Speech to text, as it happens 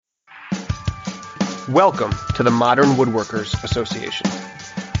Welcome to the Modern Woodworkers Association,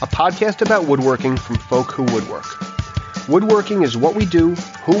 a podcast about woodworking from folk who woodwork. Woodworking is what we do,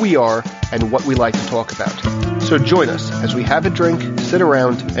 who we are, and what we like to talk about. So join us as we have a drink, sit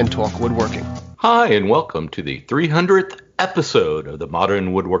around, and talk woodworking. Hi, and welcome to the 300th episode of the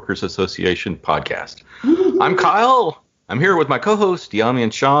Modern Woodworkers Association podcast. I'm Kyle. I'm here with my co-hosts, Yami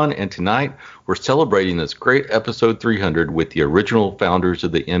and Sean, and tonight we're celebrating this great episode 300 with the original founders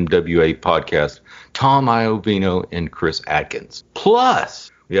of the MWA podcast, Tom Iovino and Chris Atkins. Plus,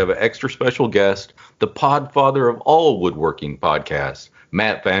 we have an extra special guest, the podfather of all woodworking podcasts,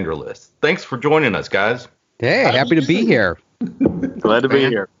 Matt Vanderlist. Thanks for joining us, guys. Hey, happy to be here. Glad to be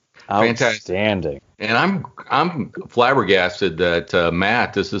here. Outstanding. And I'm flabbergasted that,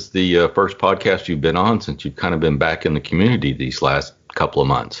 Matt, this is the first podcast you've been on since you've kind of been back in the community these last couple of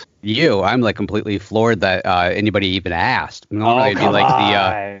months. I'm like completely floored that anybody even asked. Normally it'd be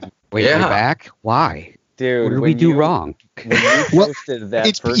like wait, you're back? Why? Dude, what did we do wrong? When you posted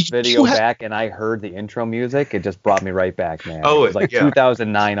that first video back and I heard the intro music, it just brought me right back, man. Oh, it was like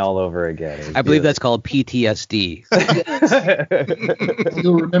 2009 all over again. I believe that's called PTSD.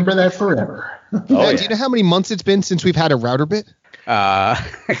 You'll remember that forever. Do you know how many months it's been since we've had a router bit?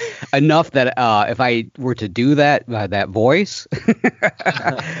 Enough that if I were to do that voice,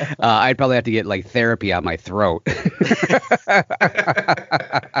 I'd probably have to get like therapy on my throat.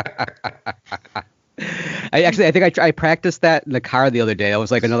 I think I practiced that in the car the other day. I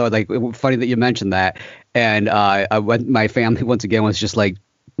was like funny that you mentioned that. And my family once again was just like,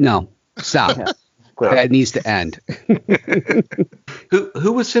 no, stop. That needs to end.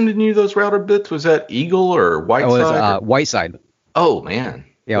 Who was sending you those router bits? Was that Eagle or Whiteside? It was Whiteside. Oh, man.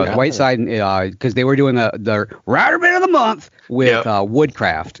 Yeah, it was Whiteside because they were doing the router bit of the month with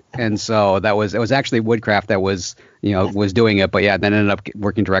Woodcraft, and so it was actually Woodcraft that was doing it, but then ended up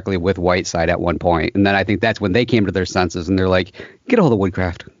working directly with Whiteside at one point, and then I think that's when they came to their senses and they're like, get a hold of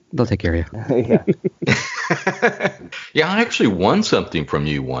Woodcraft, they'll take care of you. Yeah, I actually won something from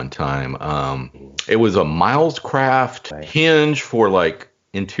you one time. It was a Miles Craft hinge for like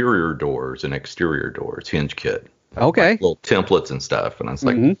interior doors and exterior doors hinge kit. Okay. Like little templates and stuff. And I was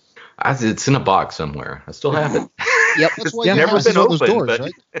like, it's in a box somewhere. I still have it. Yep. That's why it's never been open. Doors, but...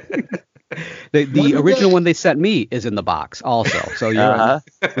 right? The original one they sent me is in the box also. So we've got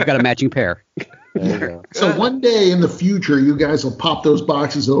a matching pair. So one day in the future, you guys will pop those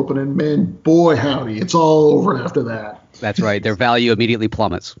boxes open and, man, boy, howdy, it's all over after that. That's right. Their value immediately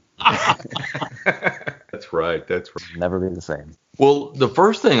plummets. That's right. Never be the same. Well, the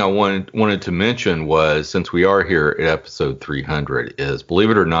first thing I wanted to mention was, since we are here at episode 300, is, believe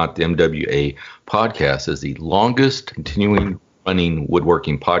it or not, the MWA podcast is the longest continuing running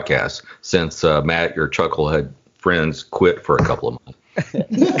woodworking podcast since Matt, your chucklehead friends, quit for a couple of months.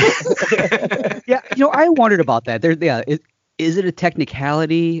 Yeah, I wondered about that. Is it a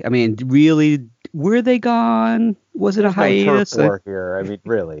technicality? I mean, really, were they gone? Was it a hiatus? No turf war here. I mean,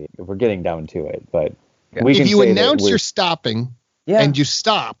 really, if we're getting down to it, but if you announce you're stopping and you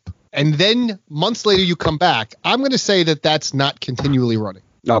stop, and then months later you come back, I'm going to say that that's not continually running.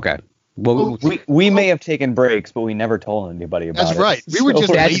 Okay. Well, we may have taken breaks, but we never told anybody about it. That's right. We were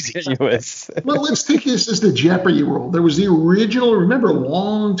just lazy. Well, let's take this as the Jeopardy world. There was the original, remember a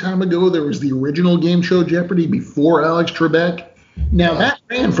long time ago, there was the original game show Jeopardy before Alex Trebek. Now, that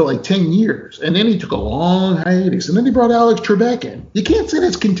ran for like 10 years, and then he took a long hiatus, and then they brought Alex Trebek in. You can't say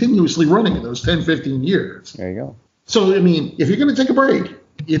that's continuously running in those 10, 15 years. There you go. So, I mean, if you're going to take a break,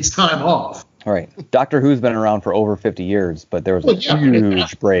 it's time off. All right. Doctor Who's been around for over 50 years, but there was a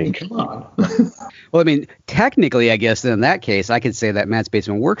huge break. Come on. Well, I mean, technically, I guess in that case, I could say that Matt's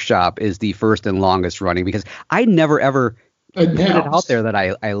Basement Workshop is the first and longest running because I never ever put it out there that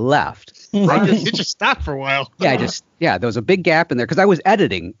I left. It just stopped for a while. There was a big gap in there because I was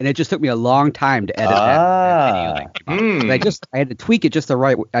editing, and it just took me a long time to edit that video. I had to tweak it just the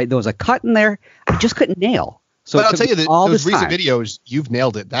right way. There was a cut in there I just couldn't nail. So but I'll tell you that those recent time. videos, you've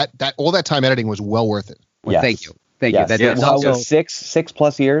nailed it. That all that time editing was well worth it. Well, yes. Thank you. Yes. That's also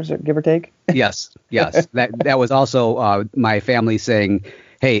 6+ years, give or take. Yes. That was also my family saying,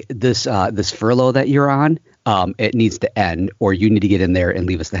 "Hey, this furlough that you're on, it needs to end, or you need to get in there and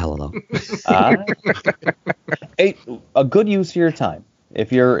leave us the hell alone." A good use of your time.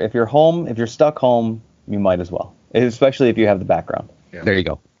 If you're home, if you're stuck home, you might as well, especially if you have the background. Yeah. There you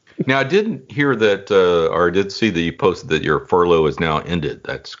go. Now, I didn't hear that, or I did see that you posted that your furlough is now ended.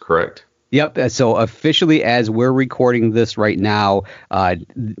 That's correct? Yep. So officially, as we're recording this right now,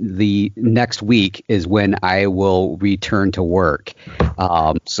 the next week is when I will return to work.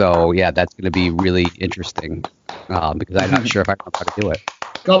 So, yeah, that's going to be really interesting because I'm not sure if I know how to do it.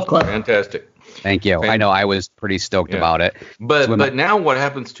 Golf clap. Fantastic. Thank you. I know I was pretty stoked about it. But now what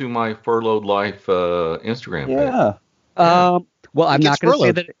happens to my Furloughed Life Instagram page? Yeah. Well, I'm not going to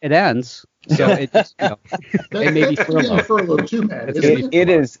say that it ends. So it just, it may be furloughed too, Matt. It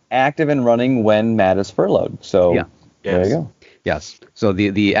is active and running when Matt is furloughed. So there you go. Yes. So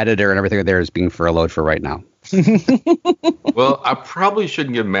the editor and everything there is being furloughed for right now. Well, I probably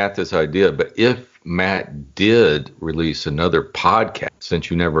shouldn't give Matt this idea, but if Matt did release another podcast, since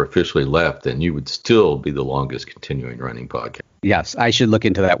you never officially left, then you would still be the longest continuing running podcast. Yes, I should look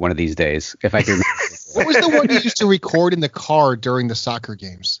into that one of these days if I can. What was the one you used to record in the car during the soccer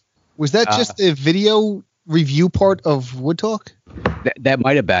games? Was that just the video review part of Wood Talk? That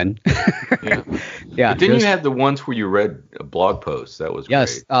might have been. Yeah. But didn't you have the ones where you read blog posts? That was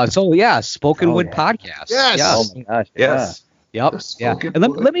great. Yes. Spoken Wood podcast. Yes. Oh my gosh. Yes. Yep. Yeah. And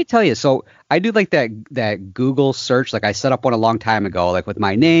let me tell you. So I do like that Google search. Like I set up one a long time ago, like with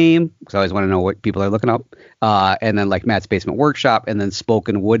my name, because I always want to know what people are looking up. And then like Matt's Basement Workshop, and then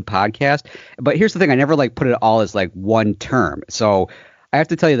Spoken Wood podcast. But here's the thing: I never like put it all as like one term. So I have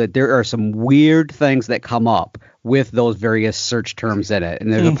to tell you that there are some weird things that come up with those various search terms in it.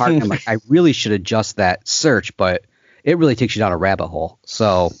 And there's a part I'm like, I really should adjust that search, but it really takes you down a rabbit hole.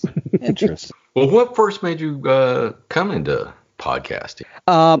 So interesting. Well, what first made you come into podcasting?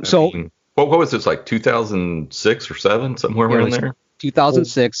 What was this, like 2006 or 7, somewhere around there?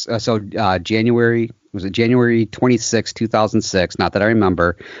 2006. January 26, 2006. Not that I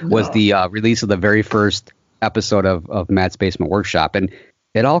remember. Was the release of the very first episode of Matt's Basement Workshop, and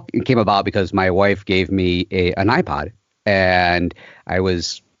it all came about because my wife gave me an iPod, and I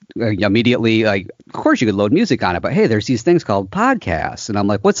was immediately like, of course you could load music on it, but hey, there's these things called podcasts, and I'm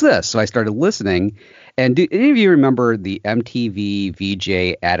like, what's this? So I started listening. And do any of you remember the MTV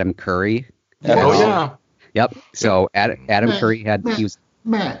VJ Adam Curry? Oh yeah. Yep. So Adam Curry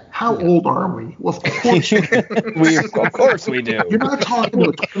Matt, how old are we? Well, of course we do. You're not talking to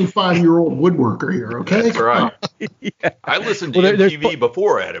a 25-year-old woodworker here, okay? That's right. I listened to MTV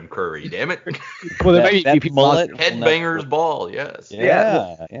before Adam Curry, damn it. Well, there might be people Headbangers Ball, yes.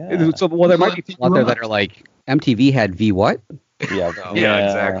 Yeah. So, there might be people out there that are like, MTV had V what? Yeah,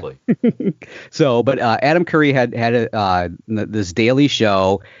 exactly. So, but Adam Curry had this daily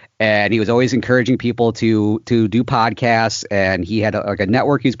show, and he was always encouraging people to do podcasts, and he had a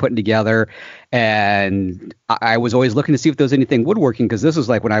network he was putting together. And I was always looking to see if there was anything woodworking, because this was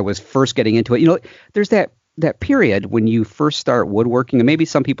like when I was first getting into it. You know, there's that period when you first start woodworking, and maybe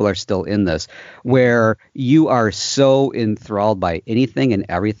some people are still in this, where you are so enthralled by anything and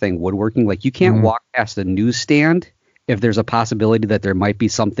everything woodworking. Like you can't walk past a newsstand if there's a possibility that there might be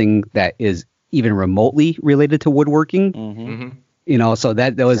something that is even remotely related to woodworking. Mm-hmm. You know, so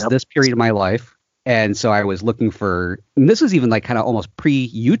that was this period of my life. And so I was looking for, and this was even like kind of almost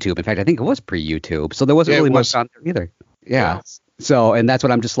pre-YouTube. In fact, I think it was pre-YouTube. So there wasn't really much on there either. Yeah. So, and that's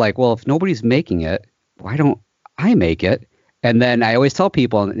what I'm just like, well, if nobody's making it, why don't I make it? And then I always tell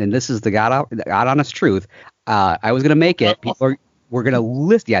people, and this is the God honest truth, I was going to make it. People were going to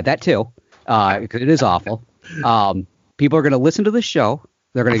list. Yeah, that too. Because it is awful. People are going to listen to the show.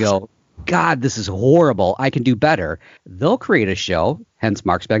 They're going to go, God, this is horrible. I can do better. They'll create a show, hence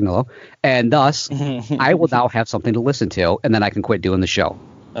Mark Spagnolo, and thus I will now have something to listen to, and then I can quit doing the show.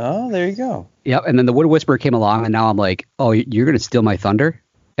 Oh, there you go. Yep. And then the Wood Whisperer came along, and now I'm like, oh, you're going to steal my thunder?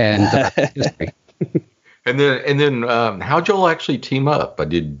 And history. And then how'd y'all actually team up?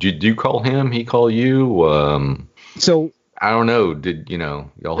 Did you call him? He call you? So I don't know. Did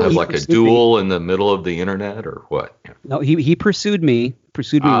y'all have like a duel in the middle of the internet or what? No, he pursued me.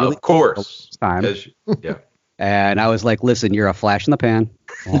 Really of course. Time. Yeah. And I was like, listen, you're a flash in the pan.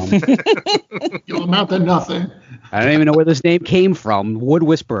 You'll amount to nothing. I don't even know where this name came from. Wood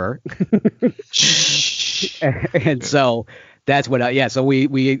Whisperer. And so that's what, so we,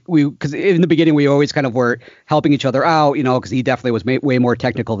 because in the beginning we always kind of were helping each other out, because he definitely was way more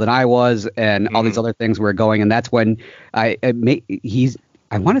technical than I was, and all these other things were going. And that's when I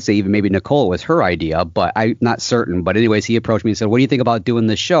want to say even maybe Nicole was her idea, but I'm not certain. But anyways, he approached me and said, what do you think about doing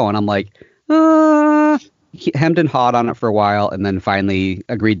this show? And I'm like, he hemmed and hawed on it for a while, and then finally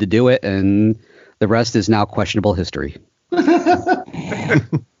agreed to do it. And the rest is now questionable history.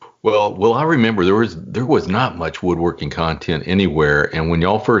 Well, I remember there was not much woodworking content anywhere. And when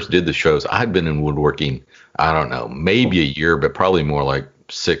y'all first did the shows, I'd been in woodworking, I don't know, maybe a year, but probably more like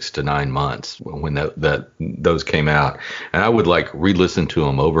 6 to 9 months when those came out. And I would like re-listen to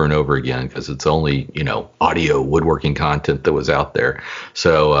them over and over again because it's only, audio woodworking content that was out there.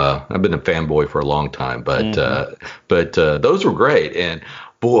 So I've been a fanboy for a long time, but those were great. And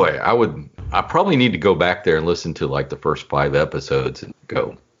boy, I probably need to go back there and listen to like the first 5 episodes and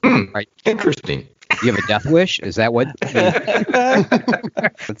go, Right. Interesting. You have a death wish? Is that what?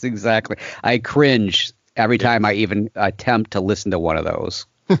 That's exactly. I cringe every time I even attempt to listen to one of those.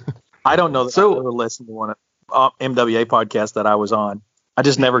 I don't know that I ever listened to one of MWA podcast that I was on. I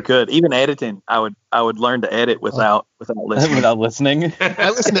just never could. Even editing, I would learn to edit without listening. Without listening. I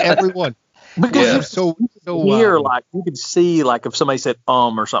listen to everyone. Because Yeah. So here, like you could see, like if somebody said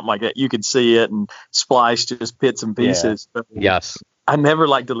or something like that, you could see it and splice just bits and pieces. But Yes. I never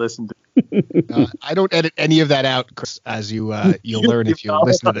like to listen to. I don't edit any of that out, Chris, as you'll learn if you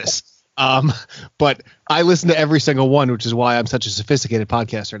listen to this. But I listen to every single one, which is why I'm such a sophisticated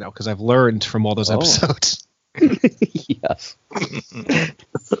podcaster now, because I've learned from all those episodes. Yes.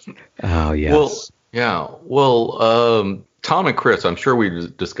 Oh, yes. Well, yeah. Well, Tom and Chris, I'm sure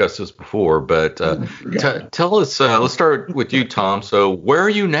we've discussed this before, but tell us, let's start with you, Tom. So where are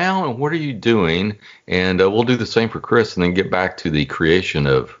you now and what are you doing? And we'll do the same for Chris and then get back to the creation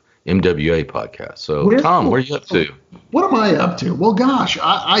of MWA podcast. So, Tom, what are you up to? What am I up to? Well, gosh,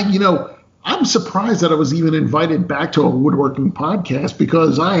 I'm surprised that I was even invited back to a woodworking podcast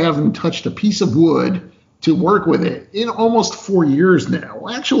because I haven't touched a piece of wood to work with it in almost 4 years now.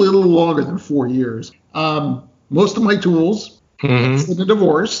 Actually, a little longer than 4 years. Most of my tools, in a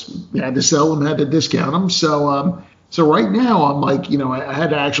divorce, I had to sell them, had to discount them. So right now I'm like, I had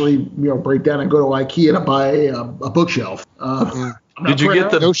to actually, break down and go to IKEA to buy a bookshelf. Did you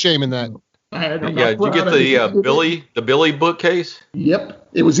get No shame in that. Did you get the Billy bookcase? Yep.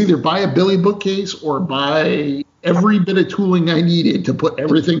 It was either buy a Billy bookcase or buy every bit of tooling I needed to put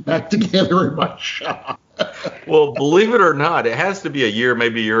everything back together in my shop. Well, believe it or not, it has to be a year,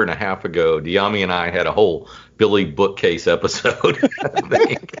 maybe a year and a half ago. Diami and I had a whole Billy bookcase episode. I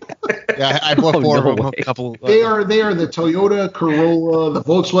think. Yeah, I bought four of them. A couple. They are the Toyota Corolla, the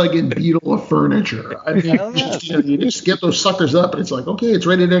Volkswagen Beetle of furniture. I mean, you just get those suckers up, and it's like, okay, it's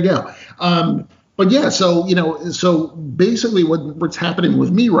ready to go. But yeah, so basically what's happening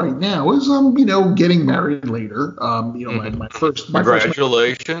with me right now is I'm getting married later. My first.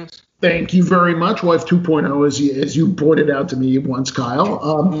 Congratulations. Thank you very much, wife 2.0, as you pointed out to me once,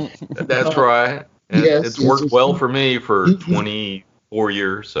 Kyle. That's right. And it's worked well for me for 24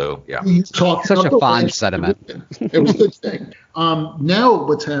 years, so yeah. Such a fond sentiment. It was a good thing. Now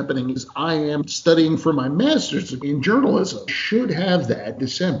what's happening is I am studying for my master's degree in journalism. Should have that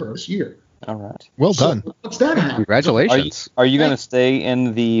December this year. All right. Well done. What's that happen? Congratulations. Are you going to stay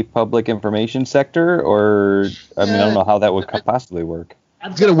in the public information sector, or I don't know how that would possibly work.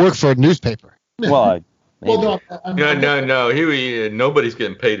 It's going to work for a newspaper. Well, No. Nobody's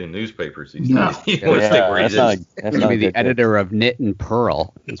getting paid in newspapers these days. He that's not Going to be the editor of Knit and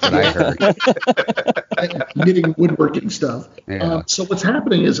Pearl, is what I heard. Knitting, woodworking stuff. Yeah. So what's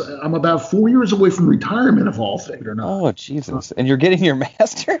happening is I'm about 4 years away from retirement, of all things or not. Oh, Jesus. And you're getting your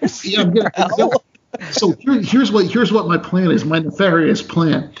master's? Yeah, I'm getting. So here's what my plan is. My nefarious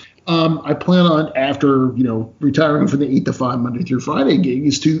plan. I plan on, after retiring from the 8 to 5 Monday through Friday gig,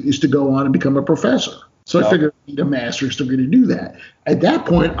 is to go on and become a professor. So I figured I need a master's degree to do that. At that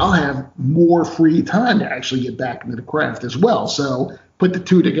point, I'll have more free time to actually get back into the craft as well. So put the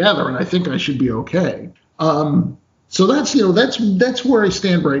two together, and I think I should be okay. So that's where I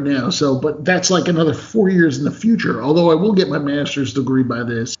stand right now. So, but that's like another 4 years in the future. Although I will get my master's degree by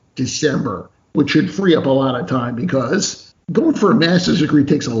this December, which should free up a lot of time because going for a master's degree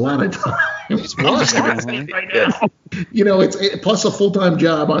takes a lot of time. It's right now. It's plus a full-time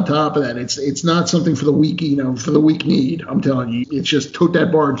job on top of that. It's not something for the weak, for the weak need. I'm telling you, it's just tote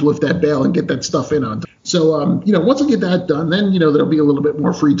that barge, lift that bale, and get that stuff in on time. So, once I get that done, then, there'll be a little bit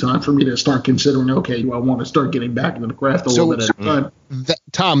more free time for me to start considering, okay, do I want to start getting back into the craft a little bit at a time?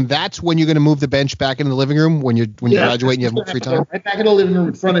 Tom, that's when you're going to move the bench back into the living room when you graduate and you have more free time? Right back in the living room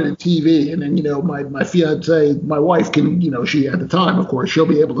in front of the TV. And then, my fiance, my wife can, she at the time, of course, she'll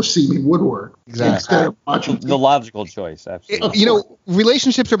be able to see me woodwork. Exactly. Instead of watching The logical choice, absolutely.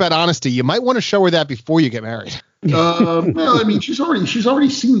 Relationships are about honesty. You might want to show her that before you get married. Well, I mean, she's already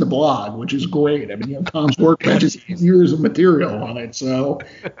seen the blog, which is great. I mean, Tom's workbench has years of material on it, so.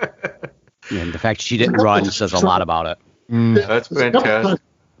 And the fact she didn't run says a lot about it. That's fantastic.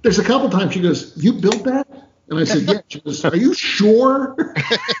 There's a couple times she goes, "You built that?" And I said, "Yeah." She goes, "Are you sure?"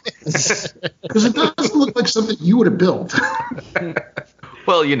 Because it doesn't look like something you would have built.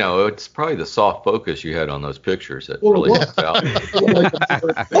 Well, it's probably the soft focus you had on those pictures that really helped out.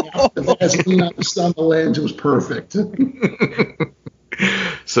 The Vaseline on the lens, it was perfect.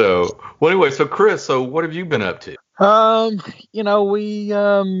 So Chris, what have you been up to? We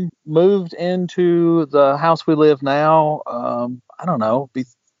moved into the house we live now. I don't know, be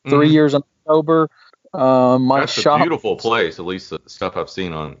 3 years in October. That's a beautiful place, at least the stuff I've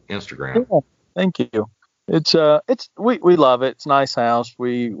seen on Instagram. Yeah, thank you. It's we love it. It's a nice house.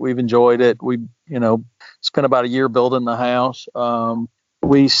 We've enjoyed it. We spent about a year building the house.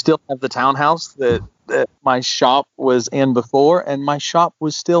 We still have the townhouse that my shop was in before, and my shop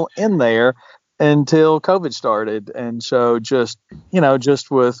was still in there until COVID started. And so just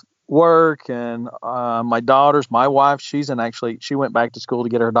with work and my wife, she went back to school to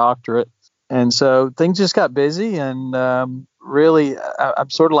get her doctorate. And so things just got busy, and really, I'm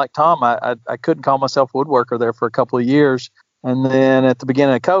sort of like Tom. I couldn't call myself a woodworker there for a couple of years. And then at the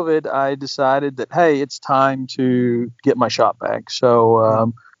beginning of COVID, I decided that, hey, it's time to get my shop back.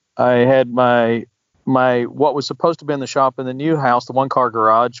 So I had my what was supposed to be in the shop in the new house, the one-car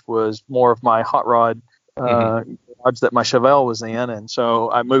garage, was more of my hot rod garage that my Chevelle was in. And so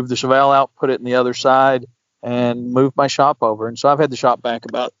I moved the Chevelle out, put it in the other side, and moved my shop over. And so I've had the shop back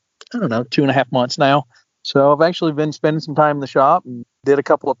about, 2.5 months now. So I've actually been spending some time in the shop and did a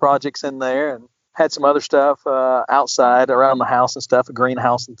couple of projects in there and had some other stuff outside around the house and stuff, a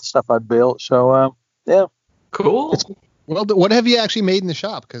greenhouse and stuff I built. So, yeah. Cool. Well, what have you actually made in the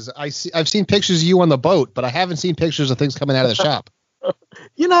shop? Because I've seen pictures of you on the boat, but I haven't seen pictures of things coming out of the shop.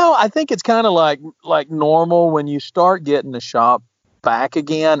 I think it's kind of like normal when you start getting the shop back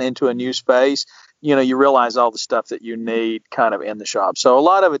again into a new space. You realize all the stuff that you need kind of in the shop. So a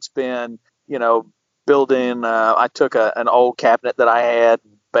lot of it's been, building. I took an old cabinet that I had,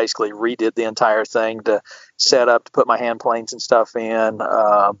 basically redid the entire thing to set up to put my hand planes and stuff in,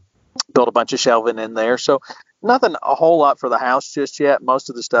 built a bunch of shelving in there. So nothing a whole lot for the house just yet.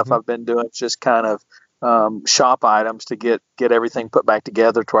 Most of the stuff I've been doing is just kind of shop items to get everything put back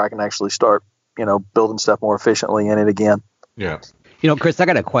together to where I can actually start, building stuff more efficiently in it again. Yeah. Chris, I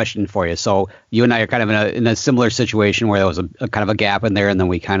got a question for you. So you and I are kind of in a similar situation where there was a kind of a gap in there, and then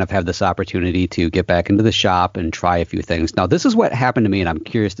we kind of have this opportunity to get back into the shop and try a few things. Now, this is what happened to me, and I'm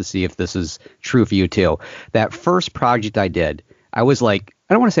curious to see if this is true for you too. That first project I did, I was like,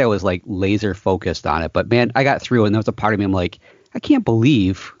 I don't want to say I was like laser focused on it, but man, I got through, and there was a part of me, I'm like, I can't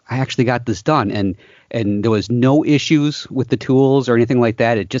believe I actually got this done. And there was no issues with the tools or anything like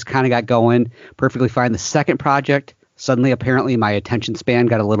that. It just kind of got going perfectly fine. The second project, suddenly, apparently, my attention span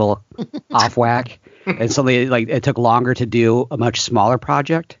got a little off whack, and suddenly, it took longer to do a much smaller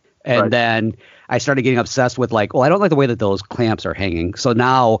project. And then I started getting obsessed with I don't like the way that those clamps are hanging. So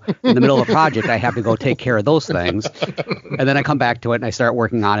now, in the middle of a project, I have to go take care of those things. And then I come back to it, and I start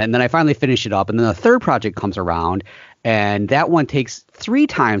working on it. And then I finally finish it up. And then the third project comes around, and that one takes 3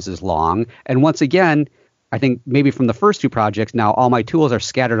 times as long. And once again, I think maybe from the first 2 projects, now all my tools are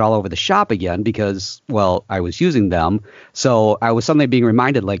scattered all over the shop again because, well, I was using them. So I was suddenly being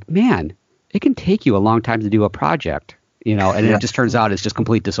reminded, man, it can take you a long time to do a project, and it just turns out it's just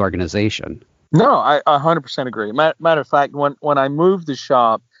complete disorganization. No, I 100% agree. Matter of fact, when I moved the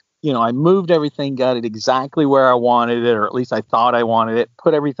shop, I moved everything, got it exactly where I wanted it, or at least I thought I wanted it,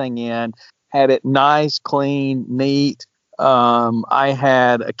 put everything in, had it nice, clean, neat. I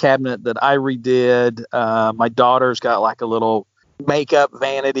had a cabinet that I redid. My daughter's got a little makeup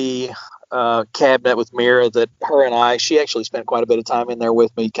vanity cabinet with mirror that she actually spent quite a bit of time in there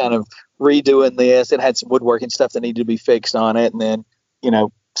with me, kind of redoing this. It had some woodworking stuff that needed to be fixed on it, and then,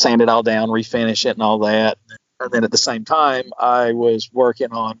 sand it all down, refinish it and all that. And then at the same time, I was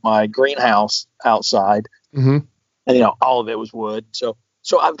working on my greenhouse outside, and, all of it was wood. So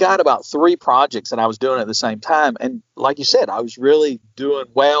I've got about 3 projects that I was doing at the same time. And like you said, I was really doing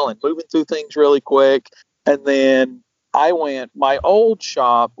well and moving through things really quick. And then my old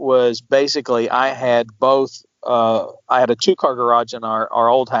shop was basically, I had both, I had a 2-car garage in our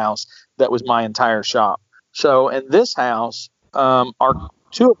old house that was my entire shop. So in this house,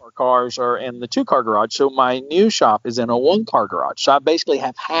 2 of our cars are in the 2-car garage. So my new shop is in a 1-car garage. So I basically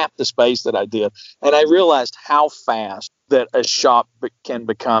have half the space that I did. And I realized how fast that a shop can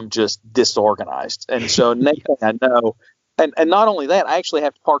become just disorganized. And so next thing I know, and not only that, I actually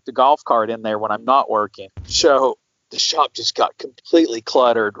have to park the golf cart in there when I'm not working. So the shop just got completely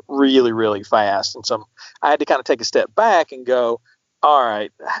cluttered really, really fast. And so I had to kind of take a step back and go, all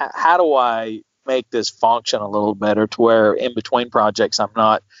right, how do I make this function a little better to where in between projects I'm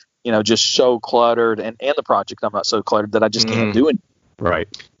not, just so cluttered, and the project I'm not so cluttered that I just can't do it. Right.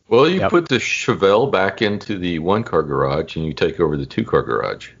 Well, you put the Chevelle back into the 1-car garage, and you take over the 2-car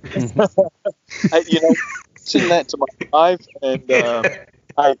garage. Seen that to my wife, and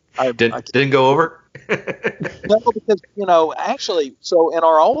I didn't go over. No, because actually, so in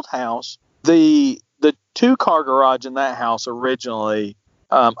our old house, the 2-car garage in that house originally,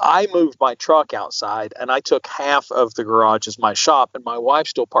 I moved my truck outside, and I took half of the garage as my shop, and my wife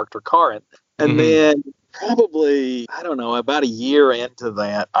still parked her car in. And then probably, I don't know, about a year into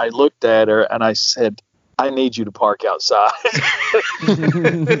that, I looked at her and I said, I need you to park outside.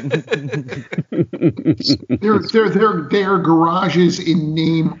 They're garages in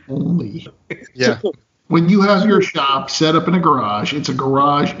name only. Yeah. When you have your shop set up in a garage, it's a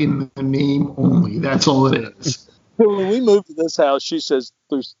garage in the name only. That's all it is. When we moved to this house, she says,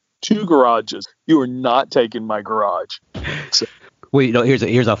 there's 2 garages. You are not taking my garage. So, Well,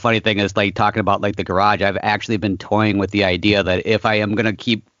 here's a funny thing is like talking about like the garage. I've actually been toying with the idea that if I am gonna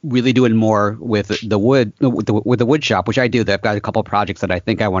keep really doing more with the wood shop, which I do, that I've got a couple projects that I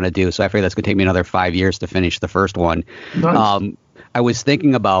think I want to do. So I figure that's gonna take me another 5 years to finish the first one. Nice. I was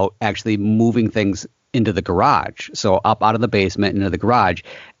thinking about actually moving things into the garage, so up out of the basement into the garage,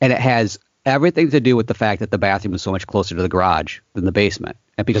 and it has everything to do with the fact that the bathroom is so much closer to the garage than the basement,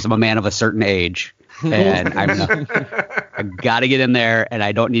 and because I'm a man of a certain age. And I got to get in there, and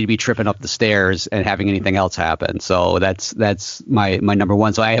I don't need to be tripping up the stairs and having anything else happen. So that's my number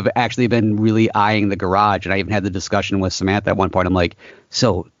one. So I have actually been really eyeing the garage, and I even had the discussion with Samantha at one point. I'm like,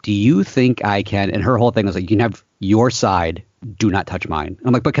 so do you think I can? And her whole thing was like, you can have your side, do not touch mine.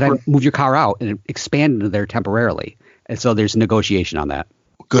 I'm like, but can I move your car out and expand into there temporarily? And so there's negotiation on that.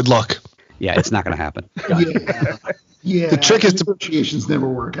 Good luck. Yeah, it's not going to happen. Yeah. The trick is negotiations never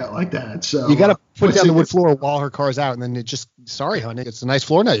work out like that. So You got to put down the wood floor while her car's out, and then it just, sorry, honey, it's a nice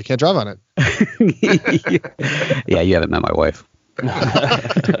floor now. You can't drive on it. Yeah, you haven't met my wife.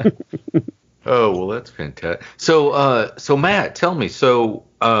 Oh, well, that's fantastic. So Matt, tell me. So,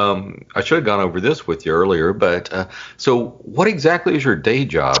 I should have gone over this with you earlier, but so what exactly is your day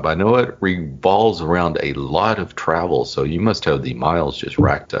job? I know it revolves around a lot of travel, so you must have the miles just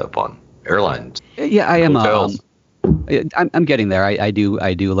racked up on airlines. Yeah, I am. Hotels. I'm getting there. I do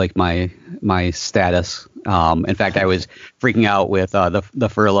like my status. In fact, I was freaking out with the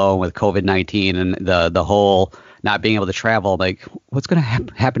furlough with COVID-19 and the whole not being able to travel. Like, what's going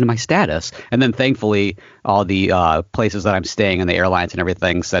to happen to my status? And then thankfully, all the places that I'm staying and the airlines and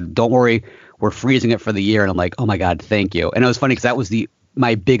everything said, don't worry, we're freezing it for the year. And I'm like, oh my God, thank you. And it was funny because that was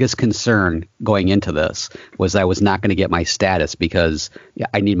my biggest concern going into this was I was not going to get my status because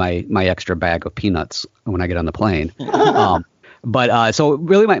I need my extra bag of peanuts when I get on the plane. But so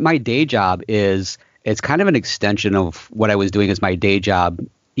really my day job it's kind of an extension of what I was doing as my day job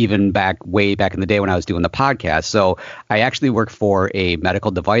even way back in the day when I was doing the podcast. So I actually work for a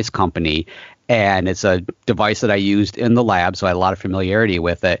medical device company, and it's a device that I used in the lab, so I had a lot of familiarity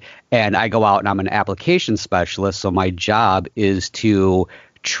with it. And I go out and I'm an application specialist, so my job is to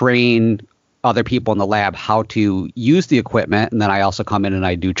train other people in the lab how to use the equipment, and then I also come in and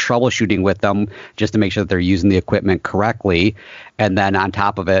I do troubleshooting with them just to make sure that they're using the equipment correctly. And then on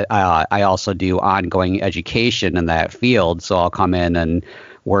top of it, I also do ongoing education in that field, so I'll come in and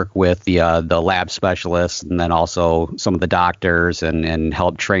work with the lab specialists and then also some of the doctors and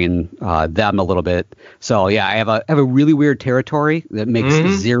help train them a little bit. So yeah, I have a really weird territory that makes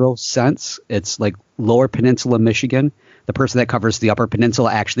zero sense. It's like Lower Peninsula, Michigan. The person that covers the Upper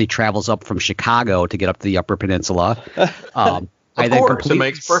Peninsula actually travels up from Chicago to get up to the Upper Peninsula. Of course, it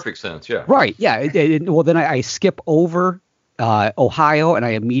makes perfect sense. Yeah. Right. Yeah. Well, then I skip over Ohio, and I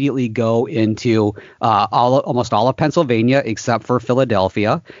immediately go into almost all of Pennsylvania except for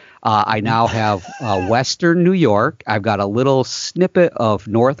Philadelphia. I now have Western New York. I've got a little snippet of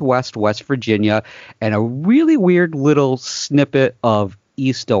Northwest West Virginia and a really weird little snippet of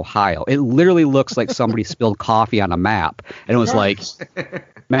East Ohio. It literally looks like somebody spilled coffee on a map, and it was like,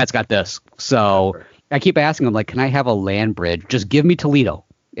 Matt's got this. So I keep asking him, like, can I have a land bridge? Just give me Toledo.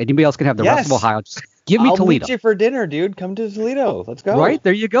 Anybody else can have the rest of Ohio. Just give me Toledo. I'll meet you for dinner, dude. Come to Toledo. Let's go. Right,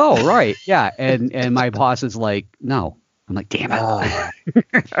 there you go. Right, yeah. And my boss is like, no. I'm like, damn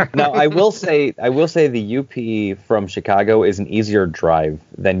it. Now I will say the UP from Chicago is an easier drive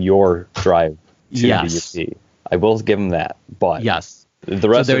than your drive to the UP. I will give him that, but yes, the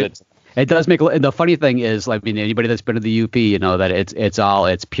rest of it. It does make. And the funny thing is, I mean, anybody that's been to the UP, you know that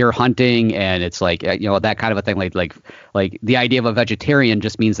it's pure hunting, and it's like, you know, that kind of a thing. Like the idea of a vegetarian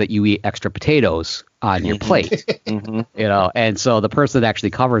just means that you eat extra potatoes on your plate, you know. And so the person that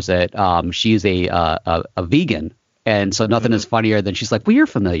actually covers it, she's a vegan, and so nothing is funnier than she's like, well, you're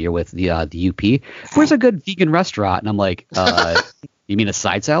familiar with the UP. Where's a good vegan restaurant? And I'm like, you mean a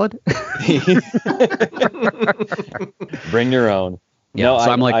side salad? Bring your own. Yeah, no,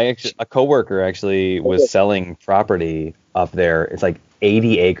 so I'm like, a coworker actually was selling property up there. It's like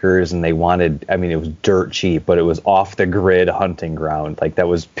 80 acres, and they wanted, I mean, it was dirt cheap, but it was off the grid hunting ground. Like that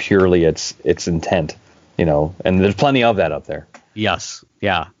was purely its intent, you know. And there's plenty of that up there. Yes,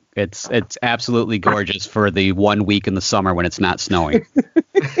 yeah. It's absolutely gorgeous for the 1 week in the summer when it's not snowing.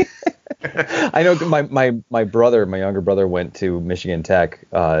 I know my brother, my younger brother, went to Michigan Tech,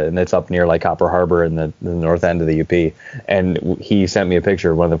 and it's up near like Copper Harbor in the north end of the UP. And he sent me a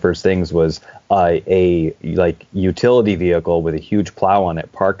picture. One of the first things was a like utility vehicle with a huge plow on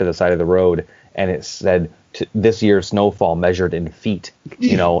it parked at the side of the road, and it said this year's snowfall measured in feet.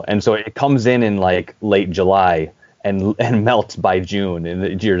 You know, and so it comes in like late July and melts by June,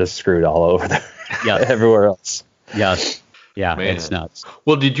 and you're just screwed all over there. Yeah, everywhere else. Yes. Yeah, Man. It's nuts.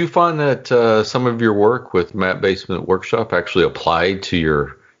 Well, did you find that some of your work with Matt Basement Workshop actually applied to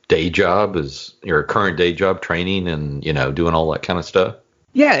your day job, as your current day job, training and, you know, doing all that kind of stuff?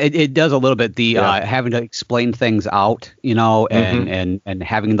 Yeah, it does a little bit. The having to explain things out, you know, and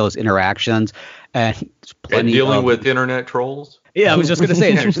having those interactions, and dealing with internet trolls. Yeah, I was just going to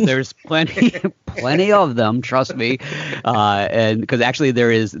say there's plenty of them, trust me, and because actually there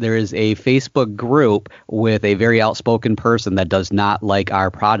is a Facebook group with a very outspoken person that does not like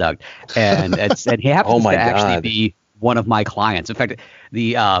our product, and he happens to actually be one of my clients. In fact,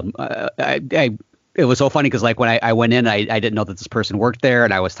 it was so funny because like when I went in, I didn't know that this person worked there,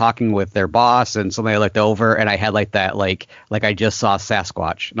 and I was talking with their boss, and somebody looked over, and I had like that like I just saw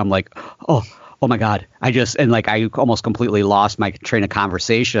Sasquatch, and I'm like, oh my God, I almost completely lost my train of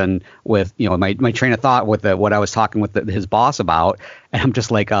conversation with, you know, my train of thought with what I was talking with his boss about. And I'm just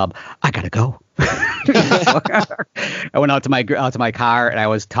like, I gotta go. I went out to my car and I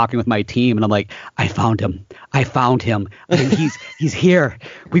was talking with my team and I'm like, I found him. And he's here.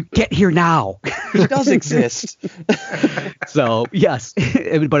 We get here now. He does exist. So yes,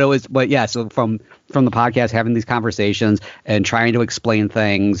 so from the podcast, having these conversations and trying to explain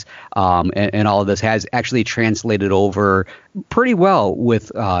things, and all of this has actually translated over pretty well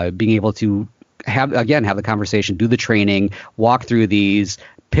with being able to have the conversation, do the training, walk through these,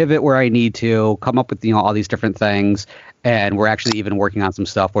 pivot where I need to, come up with, you know, all these different things. And we're actually even working on some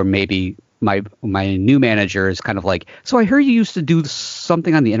stuff where maybe my new manager is kind of like, so I hear you used to do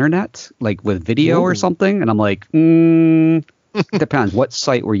something on the internet, like with video or something. And I'm like, depends. What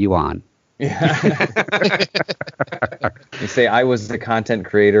site were you on? Yeah. You say I was the content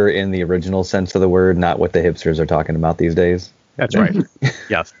creator in the original sense of the word, not what the hipsters are talking about these days. That's right.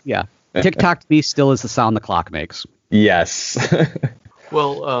 Yes. Yeah. TikTok to me still is the sound the clock makes. Yes.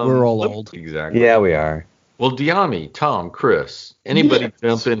 Well, we're all old. Exactly. Yeah, we are. Well, Dyami, Tom, Chris, anybody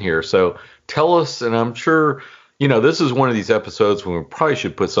jump in here. So tell us, and I'm sure, you know, this is one of these episodes when we probably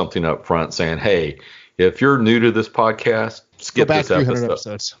should put something up front saying, hey, if you're new to this podcast, skip this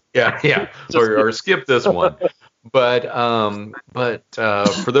episode. Yeah. or skip this one. But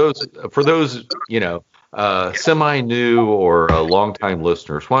for those, you know, semi-new or long-time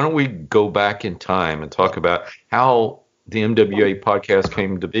listeners, why don't we go back in time and talk about how the MWA podcast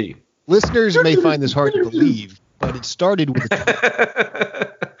came to be? Listeners may find this hard to believe, but it started with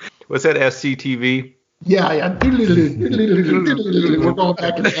What's that, SCTV? Yeah. We're going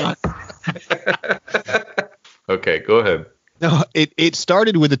back in time. Okay, go ahead. No, it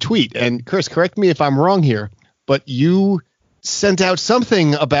started with a tweet. And Chris, correct me if I'm wrong here, but you sent out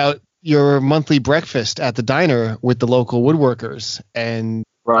something about your monthly breakfast at the diner with the local woodworkers. And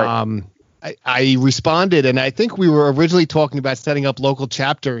I responded, and I think we were originally talking about setting up local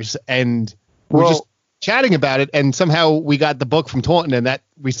chapters, and we're just chatting about it, and somehow we got the book from Taunton, and that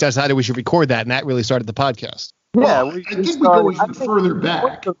we decided we should record that, and that really started the podcast. Yeah, I think we go even further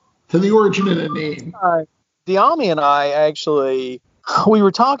back to the origin of the name. Dyami and I actually, we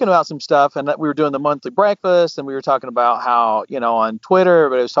were talking about some stuff, and that we were doing the monthly breakfast, and we were talking about how, you know, on Twitter,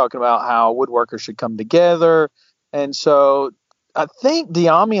 but it was talking about how woodworkers should come together. And so I think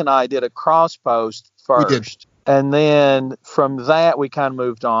Dyami and I did a cross post first. We did. And then from that, we kind of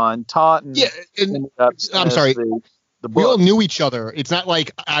moved on. Taunton. Yeah. I'm sorry. We all knew each other. It's not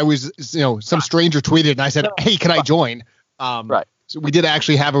like I was, you know, some stranger tweeted and I said, hey, can I join? Right. So we did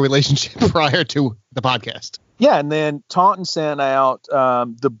actually have a relationship prior to the podcast. Yeah. And then Taunton sent out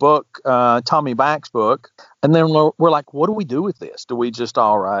the book, Tommy Back's book. And then we're like, what do we do with this? Do we just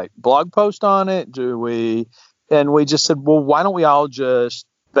all write blog post on it? And we just said, well, why don't we all just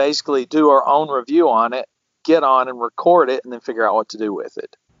basically do our own review on it, get on and record it, and then figure out what to do with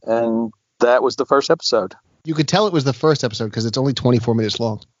it. And that was the first episode. You could tell it was the first episode because it's only 24 minutes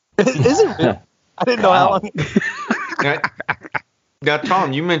long. Is it really? I didn't know how long. Now,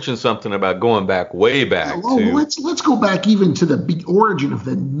 Tom, you mentioned something about going back way back. Oh, let's go back even to the origin of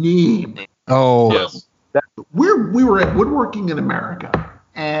the name. Oh, yes. We were at Woodworking in America,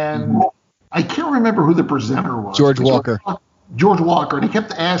 and I can't remember who the presenter was. George Walker, and he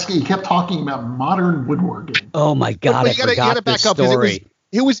kept talking about modern woodworking. Oh my God, I forgot the story.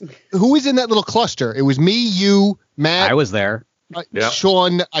 who was in that little cluster? It was me, you, Matt. I was there.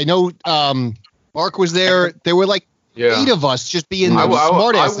 Sean. I know. Mark was there. There were like 8 of us just being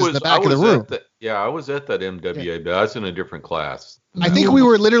smartasses in the back of the room. I was at that MWA, but I was in a different class. I think we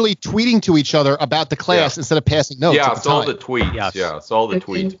were literally tweeting to each other about the class instead of passing notes. Yeah, I saw the tweets. Yes. Yeah, I saw the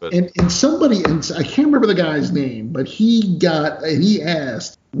tweets. And somebody, and I can't remember the guy's name, but he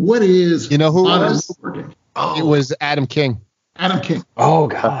asked, "What is modern woodworking?" Oh, it was Adam King. Adam King. Oh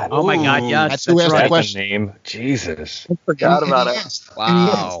God. Oh my God. Yes, that's who asked the question. Name. Jesus. I forgot about it.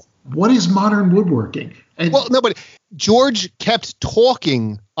 Wow. What is modern woodworking? And but George kept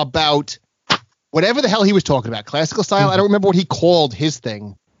talking about whatever the hell he was talking about, classical style. I don't remember what he called his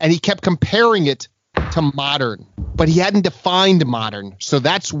thing, and he kept comparing it to modern, but he hadn't defined modern, so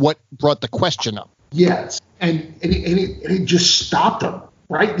that's what brought the question up. Yes, and it just stopped him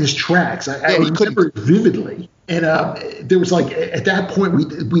right in his tracks. I remember it vividly. And there was like at that point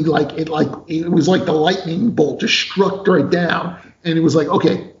we like it was like the lightning bolt just struck right down, and it was like,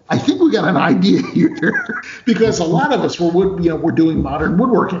 okay, I think we got an idea here because a lot of us we're doing modern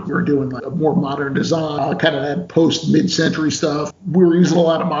woodworking. We're doing like a more modern design, kind of that post mid-century stuff. We were using a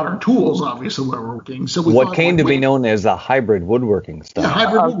lot of modern tools, obviously, when we were working. So what came to be known as a hybrid woodworking stuff. Yeah,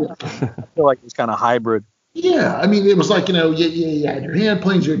 hybrid woodworking. I feel like it's kind of hybrid. Yeah, I mean, it was like, you had your hand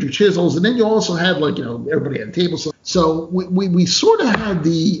planes, you had your chisels, and then you also had like, everybody had tables. So we sort of had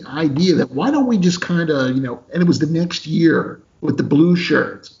the idea that why don't we just kind of, and it was the next year with the blue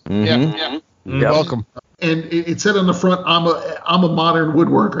shirts. Mm-hmm. Yeah. Mm-hmm. Welcome. And it said on the front, I'm a modern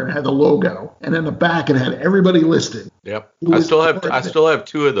woodworker, and it had the logo, and in the back it had everybody listed. Yep. I still have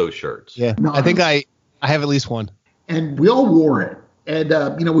 2 of those shirts. Yeah. No, I think I have at least one. And we all wore it. And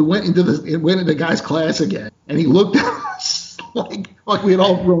we went into the guy's class again, and he looked at us like we had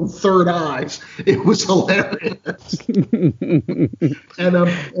all grown third eyes. It was hilarious.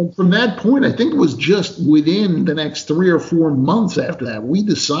 And from that point, I think it was just within the next 3 or 4 months after that, we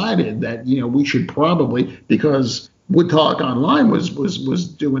decided that we should probably, because Wood Talk Online was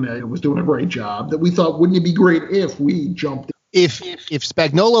doing a great job, that we thought, wouldn't it be great if we jumped in? If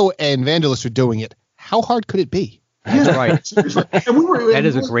Spagnolo and Vandalis are doing it, how hard could it be? That's right. Seriously. And that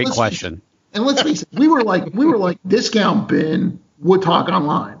is a great question. And let's face it, we were like discount bin Wood Talk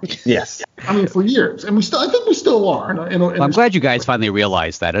Online. Yes. I mean, for years, and I think we still are. Well, I'm glad you guys finally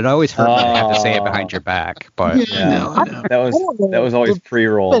realized that. It always hurt me to have to say it behind your back, but I know. That was always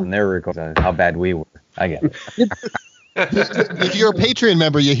pre-roll, and they were recording how bad we were. I get it. If you're a Patreon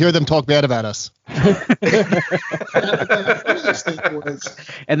member, you hear them talk bad about us.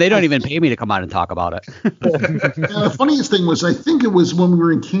 And they don't even pay me to come on and talk about it. The funniest thing was, I think it was when we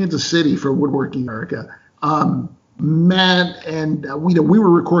were in Kansas City for Woodworking America. Matt and we were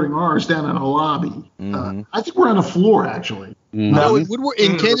recording ours down in a lobby. Mm-hmm. I think we're on the floor actually. Mm-hmm. No,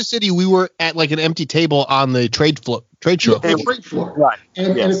 in Kansas City, we were at like an empty table on the trade show. The trade floor. Right.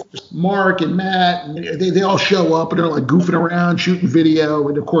 And of course, Mark and Matt, and they all show up and they're like goofing around, shooting video.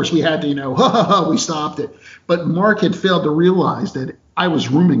 And of course, we had to, we stopped it. But Mark had failed to realize that I was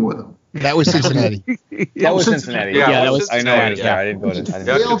rooming with him. That was Cincinnati. That was Cincinnati. Yeah, that was Cincinnati. I didn't go to.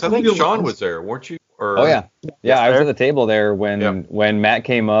 I think Sean was there, weren't you? Oh yeah. I was at the table there when Matt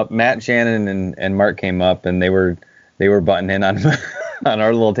came up. Matt, Shannon, and Mark came up, and they were butting in on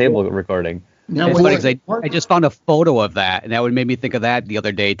our little table recording. Now, it's funny because I just found a photo of that, and that would make me think of that the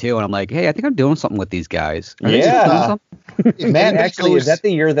other day too. And I'm like, hey, I think I'm doing something with these guys. Yeah. Matt, actually, is that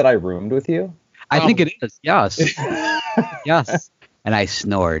the year that I roomed with you? I think it is. Yes. Yes. And I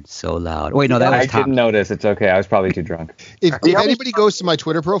snored so loud. Wait, no, that was Tom. I didn't notice. It's okay. I was probably too drunk. If anybody goes to my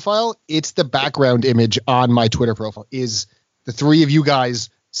Twitter profile, it's the background image on my Twitter profile is the 3 of you guys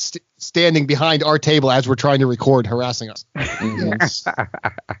standing behind our table as we're trying to record, harassing us. Yes.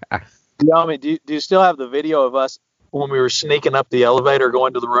 Yami, do you still have the video of us when we were sneaking up the elevator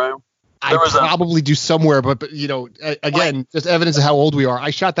going to the room? I probably do somewhere, but again, just evidence of how old we are.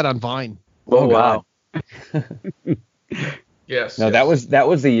 I shot that on Vine. Oh wow. Yes. No, yes. That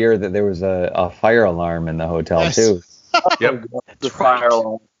was the year that there was a fire alarm in the hotel too. Yep. The fire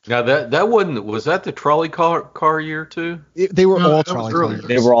alarm. Now was that the trolley car year too? They were all trolley car years.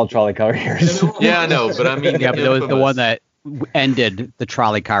 They were all trolley car years. Yeah, I know, but I mean, but it was the one that ended the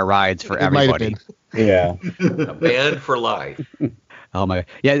trolley car rides for everybody. Yeah. Banned for life. Oh my!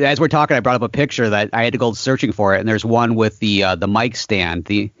 Yeah, as we're talking, I brought up a picture that I had to go searching for it, and there's one with the mic stand.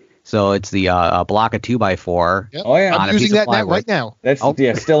 So it's the block of 2x4. Yep. Oh yeah, I'm using that right now. That's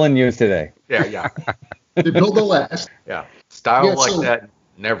still in use today. Yeah. They build the last. Yeah, style that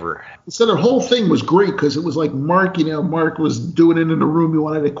never. So the whole thing was great because it was like Mark was doing it in the room. He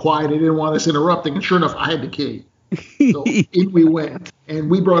wanted it quiet. He didn't want us interrupting. And sure enough, I had the key. So in we went, and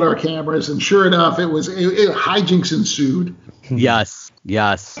we brought our cameras, and sure enough, hijinks ensued. Yes.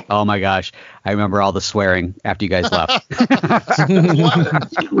 Oh my gosh, I remember all the swearing after you guys left.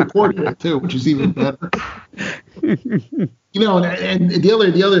 You recorded it too, which is even better. And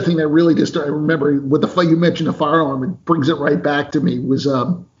the other thing that really just I remember with you mentioned the fire alarm, it brings it right back to me was at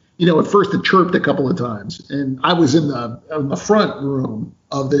first it chirped a couple of times, and I was in the front room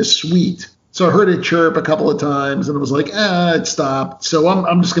of this suite. So I heard it chirp a couple of times, and it was like, it stopped. So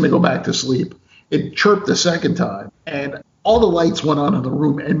I'm just going to go back to sleep. It chirped the second time, and all the lights went on in the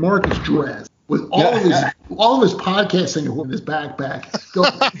room, and Mark is dressed with all of his podcasting in his backpack.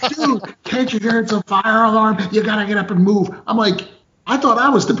 Going, dude, can't you hear it's a fire alarm? You got to get up and move. I'm like, I thought I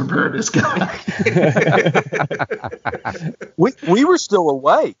was the preparedness guy. we were still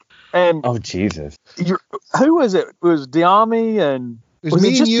awake. And oh, Jesus. Who was it? It was Diami and... It was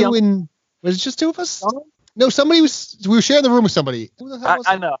me and you and... Was it just two of us? No, we were sharing the room with somebody. Who the hell was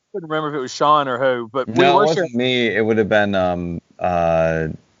I know. I couldn't remember if it was Sean or who, but no, it wasn't me. It would have been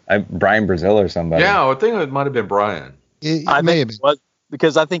Brian Brazil or somebody. Yeah, I think it might have been Brian. It may have been.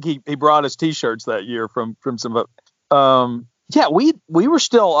 Because I think he brought us T-shirts that year from some... yeah, we were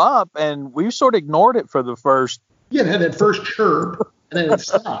still up, and we sort of ignored it for the first... Yeah, it had that first chirp, and then it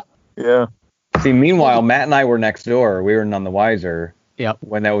stopped. Yeah. See, meanwhile, Matt and I were next door. We were none the wiser. Yep.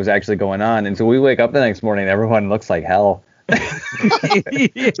 When that was actually going on. And so we wake up the next morning, everyone looks like hell. Next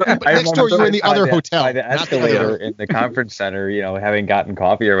door, you were in the other hotel. By the escalator in the conference center, having gotten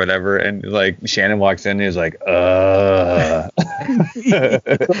coffee or whatever. And like Shannon walks in and he's like, I'm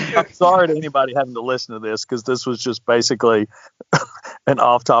sorry to anybody having to listen to this, because this was just basically an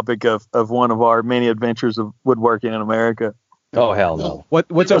off topic of one of our many adventures of woodworking in America. Oh, hell no.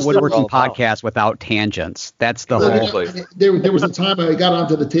 What's a woodworking podcast without tangents? That's the whole. There was a time I got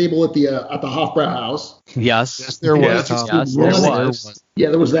onto the table at the Hofbrauhaus. Yes, there was. Yes, there was.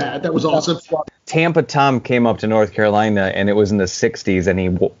 Yeah, there was that. That was awesome. Tampa Tom came up to North Carolina, and it was in the 60s, and he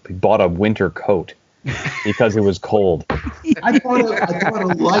bought a winter coat because it was cold. I bought a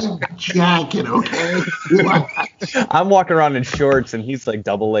light jacket, okay? I'm walking around in shorts, and he's like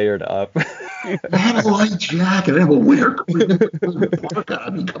double layered up. I had a light jacket. I have a winter parka. I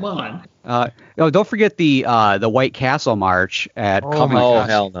mean, come on. Don't forget the White Castle March at Covington. Oh,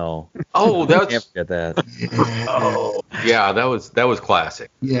 hell no. Oh, that's... Can't forget that. Oh, yeah, that was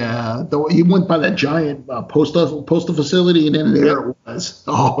classic. Yeah, he went by that giant postal facility, and then there it was.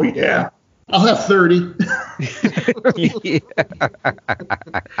 Oh, yeah. I'll have 30.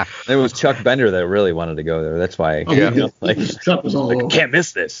 It was Chuck Bender that really wanted to go there. That's why. Chuck was all over. Can't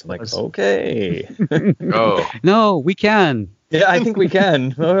miss this. I'm like, okay. Oh. No, we can. Yeah, I think we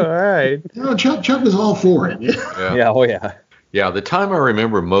can. All right. No, Chuck was all for it. Yeah. Oh, yeah. Yeah, the time I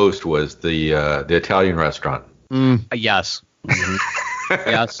remember most was the Italian restaurant. Yes. Mm-hmm.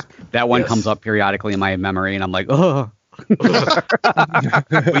 Yes. That one comes up periodically in my memory, and I'm like, oh. We did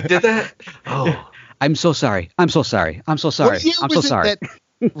that? Oh. I'm so sorry. What year I'm so sorry. That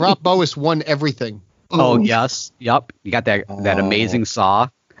Rob Boas won everything. Oh, yes. Yep. You got that amazing saw.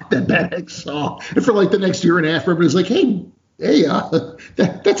 That badass saw. And for like the next year and a half, everybody's like, hey,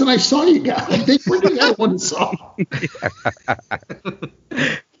 that's a nice saw you got. When do you have one saw?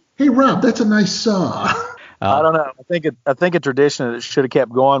 Hey, Rob, that's a nice saw. I don't know. I think a tradition that should have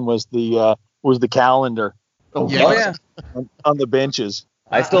kept going was the calendar. Oh yeah. On the benches.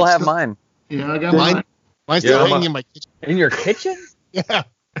 I still have mine. Yeah, I got mine. Mine's still hanging in my kitchen. In your kitchen? Yeah.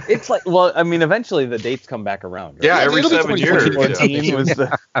 It's like, well, I mean, eventually the dates come back around. Right? Yeah, every 7 years. 2014 was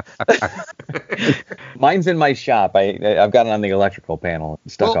the... Mine's in my shop. I've got it on the electrical panel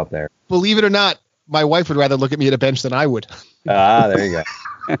stuck up there. Believe it or not, my wife would rather look at me at a bench than I would. There you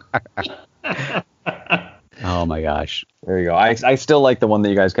go. Oh my gosh. There you go. I still like the one that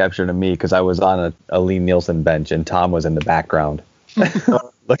you guys captured of me because I was on a Lee Nielsen bench and Tom was in the background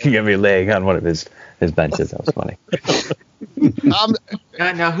looking at me laying on one of his benches. That was funny.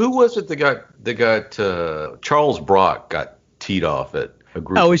 Now who was it that got Charles Brock got teed off at a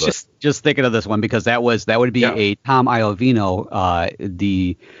group? I was just thinking of this one because that would be a Tom Iovino.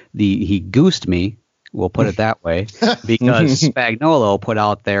 He goosed me. We'll put it that way, because Spagnolo put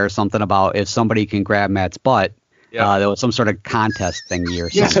out there something about if somebody can grab Matt's butt. Yeah. There was some sort of contest thingy or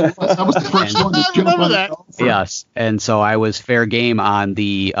something. Yes, that was the first one. I remember that. Yes, and so I was fair game on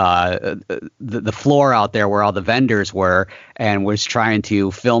the floor out there where all the vendors were, and was trying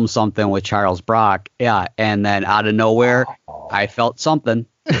to film something with Charles Brock. Yeah, and then out of nowhere, I felt something.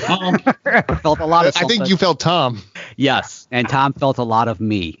 I felt a lot of something. I think you felt Tom. Yes, and Tom felt a lot of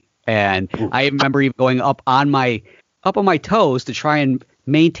me. And I remember even going up on my toes to try and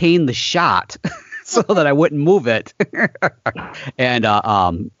maintain the shot. so that I wouldn't move it. And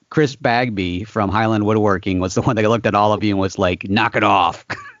Chris Bagby from Highland Woodworking was the one that looked at all of you and was like, knock it off.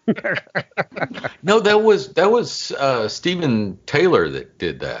 No, that was Stephen Taylor that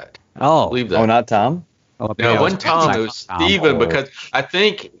did that. I believe that. Oh, not Tom? Oh, No, yeah, it wasn't Tom. It was Stephen, because I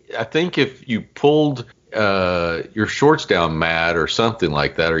think if you pulled your shorts down, Matt, or something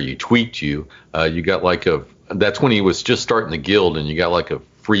like that, or you tweaked you got like that's when he was just starting the guild, and you got like a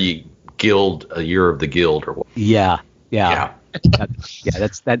free guild, a year of the guild or what. Yeah.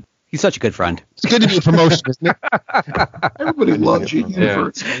 That's he's such a good friend. It's good to be a promotion, isn't it? Everybody loves you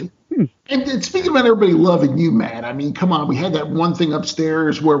universally. And speaking about everybody loving you, Matt, I mean, come on. We had that one thing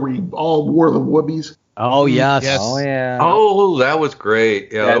upstairs where we all wore the whoobies. Oh, yes. Oh, yeah. Oh, that was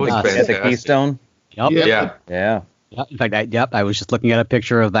great. Yeah, that was At fantastic. the Keystone? Yep. Yeah. Yeah. In fact, I was just looking at a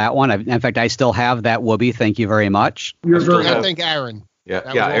picture of that one. In fact, I still have that whoopie. Thank you very much. I think Aaron. Yeah,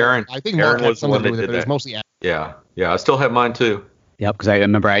 That yeah, was all- Aaron. I think Mark Aaron had was the something one to do that with it, did but it was that. mostly Aaron. Yeah, I still have mine too. Yep, because I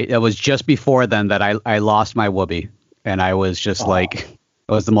remember it was just before then that I lost my whoopie, and I was just like, it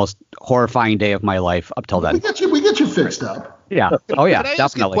was the most horrifying day of my life up till We then. get you fixed up. Yeah. Oh yeah, Can I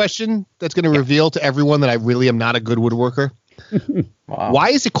ask a definitely. question that's going to reveal to everyone that I really am not a good woodworker? Wow. Why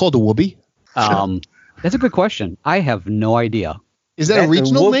is it called a whoopie? That's a good question. I have no idea. Is that a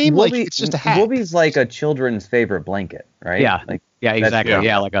regional name? Like, Whoopie- it's just a hat. Whoopie's like a children's favorite blanket, right? Yeah. Like, Yeah, exactly. yeah.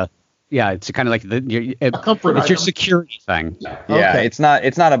 Yeah, like it's kind of like comfort it's your item. security thing. yeah, Okay. it's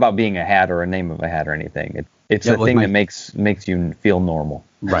not about being a hat or a name of a hat or anything. It's Yeah, the with thing my- that makes you feel normal.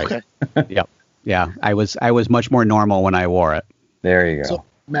 Right. Yep. Yeah, I was much more normal when I wore it. There you go. So-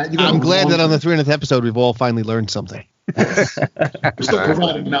 Matt, you got I'm a glad long- that on the 300th episode we've all finally learned something. We're still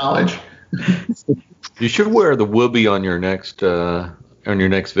providing knowledge. You should wear the whoopie on your next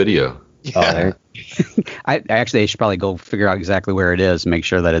video. Oh, there- I actually should probably go figure out exactly where it is and make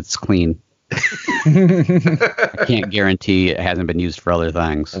sure that it's clean. I can't guarantee it hasn't been used for other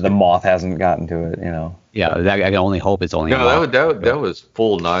things. the moth hasn't gotten to it, you know. Yeah, I can only hope it's only. No, that was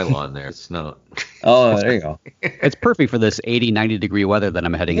full nylon there. It's not. Oh, there you go. It's perfect for this 80, 90 degree weather that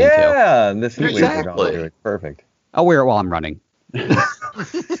I'm heading into. Yeah, this heat wave we're Exactly. going through. It's perfect. I'll wear it while I'm running.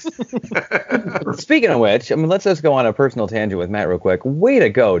 Speaking of which, I mean, let's just go on a personal tangent with Matt real quick. Way to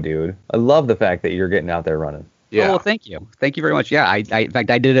go, dude. I love the fact that you're getting out there running. Yeah. Oh, well, thank you. Thank you very much. Yeah, I in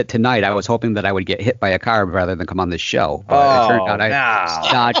fact, I did it tonight. I was hoping that I would get hit by a car rather than come on this show. But it turned out I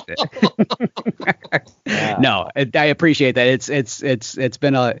dodged it. Yeah. No, I appreciate that. It's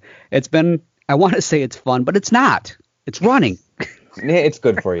been I want to say it's fun, but it's not. It's running. Yeah, it's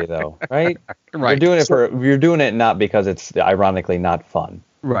good for you though, right? Right. You're doing it not because it's ironically not fun.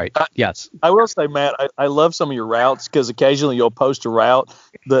 Right. Yes. I will say, Matt, I love some of your routes because occasionally you'll post a route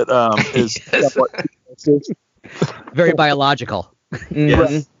that is Very biological.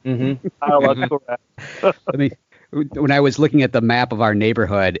 Yes. Mm-hmm. biological route. I mean, when I was looking at the map of our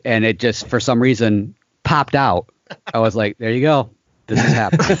neighborhood and it just for some reason popped out, I was like, there you go. This is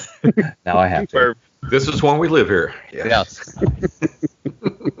happening. Now I have to. Where this is when we live here. Yeah. Yes.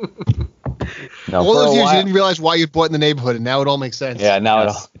 No, All for those a years you while- didn't realize why you'd bought in the neighborhood, and now it all makes sense. Yeah, now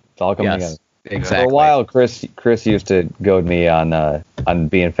Yes. it's all coming Yes. together. Exactly. For a while, Chris used to goad me on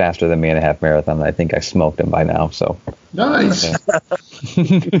being faster than me in a half marathon. And I think I smoked him by now. So Nice.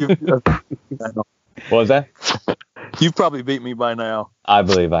 what was that? You've probably beat me by now. I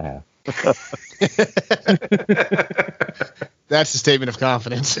believe I have. That's a statement of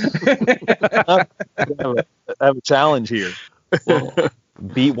confidence. I have a challenge here.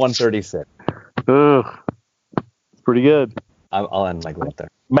 Beat 136. Ugh. It's pretty good. I'll end my clip there.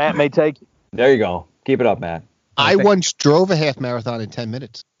 Matt may take you. There you go. Keep it up, Matt. I once drove a half marathon in 10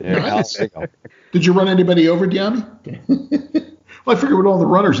 minutes. There, Nice. there you go. Did you run anybody over, Diami? Well, I figured with all the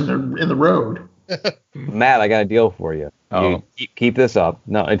runners in the road. Matt, I got a deal for you. Oh. You keep this up.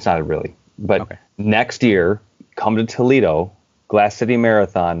 No, it's not really. But Okay. next year, come to Toledo, Glass City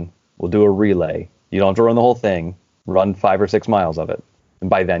Marathon. We'll do a relay. You don't have to run the whole thing. Run 5 or 6 miles of it. And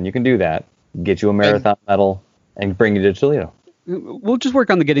by then, you can do that. Get you a marathon medal and bring you to Toledo. We'll just work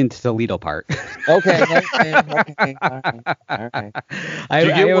on the getting to Toledo part. Okay. Okay. All right. I, Did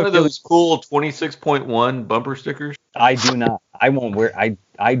you I get have one a of those cool 26.1 bumper stickers? I do not. I won't wear.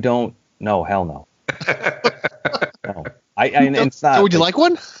 I don't. No. Hell no. No. And it's not. So would you like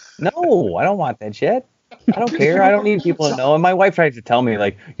one? No, I don't want that shit. I don't care. I don't need people to know. And my wife tries to tell me,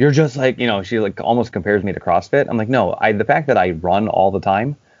 like, you're just like, she like almost compares me to CrossFit. I'm like, no, the fact that I run all the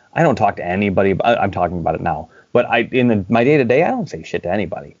time, I don't talk to anybody. I'm talking about it now. But in my day to day, I don't say shit to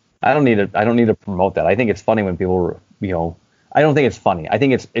anybody. I don't need to promote that. I think it's funny when people, I don't think it's funny. I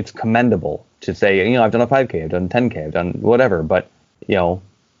think it's commendable to say, I've done a 5K, I've done 10K, I've done whatever. But,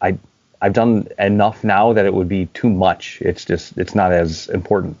 I've done enough now that it would be too much. It's not as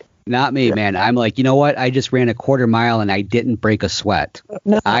important. Not me, man. I'm like, you know what? I just ran a quarter mile and I didn't break a sweat.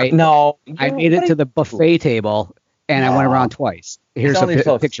 I made it to the buffet table and I went around twice. Here's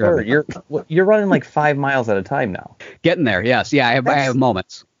a picture of it. You're running like 5 miles at a time now. Getting there, yes. Yeah, I have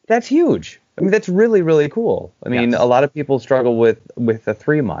moments. That's huge. I mean, that's really, really cool. I mean, a lot of people struggle with a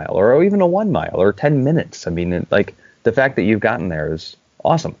 3 mile or even a 1 mile or 10 minutes. I mean, like the fact that you've gotten there is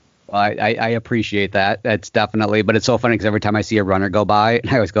awesome. I appreciate that. That's definitely, but it's so funny because every time I see a runner go by,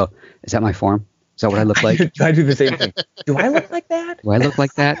 I always go, is that my form? Is that what I look like? I do the same thing. Do I look like that? Do I look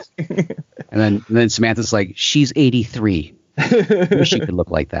like that? And then Samantha's like, she's 83. I wish she could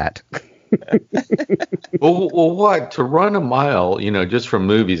look like that. well, what? To run a mile, just from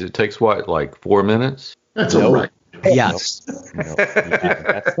movies, it takes what, like 4 minutes? That's a right. Yes.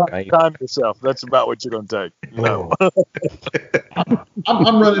 That's right. Time yourself. That's about what you're going to take. No.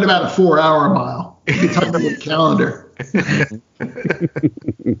 I'm running about a 4-hour mile. You can type in the calendar.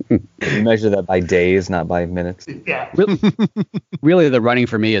 You measure that by days, not by minutes. Yeah. Really, the running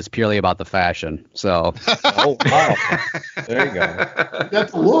for me is purely about the fashion. So. Oh, wow. There you go.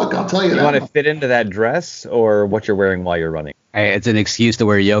 That's a look, I'll tell you that. You want to fit into that dress or what you're wearing while you're running? Hey, it's an excuse to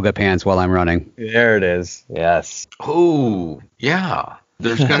wear yoga pants while I'm running. There it is. Yes. Oh, yeah.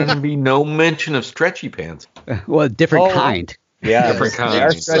 There's going to be no mention of stretchy pants. Well, different kind. Yeah. Different kind. They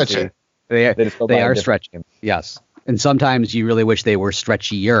are stretchy. They are stretchy. Yes. And sometimes you really wish they were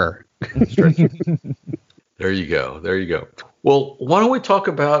stretchier. There you go. Well, why don't we talk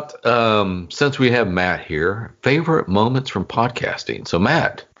about, since we have Matt here, favorite moments from podcasting. So,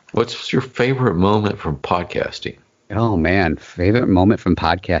 Matt, what's your favorite moment from podcasting? Oh, man. Favorite moment from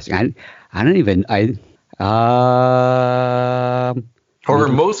podcasting. Or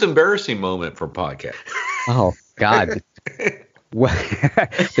most embarrassing moment from podcast. Oh, God.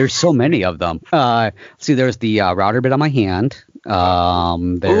 There's so many of them. See, there's the router bit on my hand.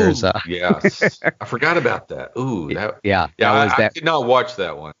 There's yes, I forgot about that. Ooh, I did not watch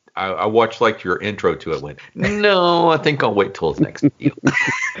that one. I watched like your intro to it. Went, no, I think I'll wait till it's next.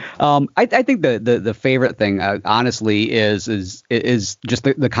 I think the favorite thing, honestly, is just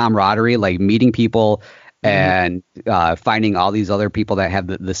the camaraderie, like meeting people. And finding all these other people that have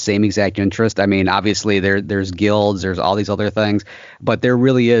the same exact interest. I mean, obviously there's guilds, there's all these other things, but there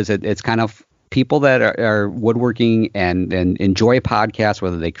really is. It's kind of people that are woodworking and enjoy podcasts,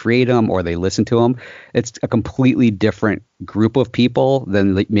 whether they create them or they listen to them. It's a completely different group of people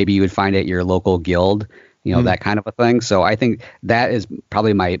than maybe you would find at your local guild. That kind of a thing. So I think that is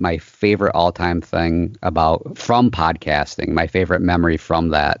probably my favorite all-time thing from podcasting, my favorite memory from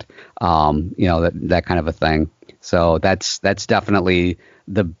that, that kind of a thing. So that's definitely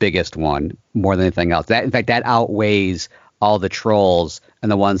the biggest one more than anything else. In fact, that outweighs all the trolls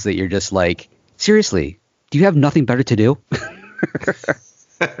and the ones that you're just like, seriously, do you have nothing better to do?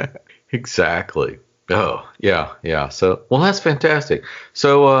 Exactly. Oh, yeah. So, well, that's fantastic.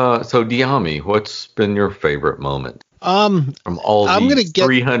 So Dyami, what's been your favorite moment from all these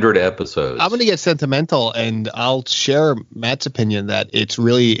 300 episodes? I'm going to get sentimental, and I'll share Matt's opinion that it's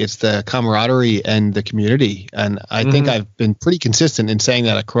the camaraderie and the community. And I think I've been pretty consistent in saying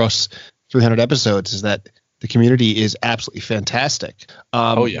that across 300 episodes is that the community is absolutely fantastic.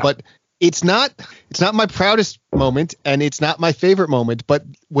 But it's not my proudest moment, and it's not my favorite moment. But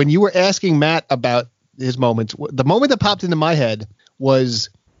when you were asking Matt about his moments, the moment that popped into my head was,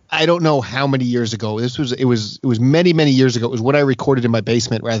 I don't know how many years ago. It was many, many years ago. It was when I recorded in my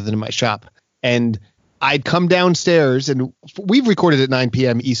basement rather than in my shop. And I'd come downstairs, and we've recorded at 9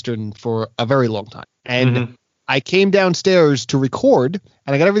 p.m. Eastern for a very long time. And I came downstairs to record,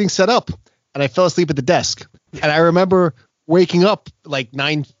 and I got everything set up, and I fell asleep at the desk. And I remember waking up like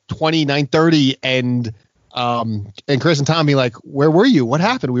 9:20, 9:30, and Chris and Tom being like, "Where were you? What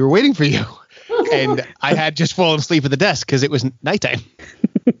happened? We were waiting for you." And I had just fallen asleep at the desk because it was nighttime.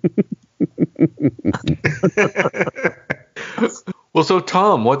 Well, so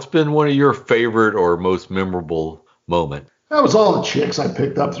Tom, what's been one of your favorite or most memorable moments? That was all the chicks I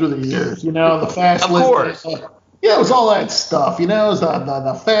picked up through the years. The fast living. Of course. Yeah, it was all that stuff. It was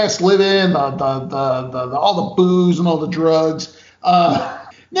the fast living, the all the booze and all the drugs.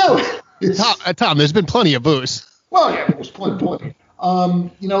 Tom, there's been plenty of booze. Well, yeah, there was plenty.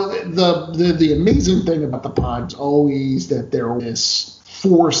 The amazing thing about the pod's always that there was this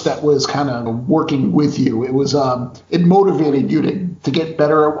force that was kind of working with you. It was it motivated you to get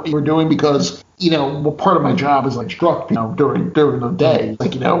better at what you were doing because part of my job is like instruct during the day,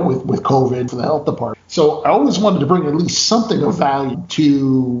 with COVID for the health department. So I always wanted to bring at least something of value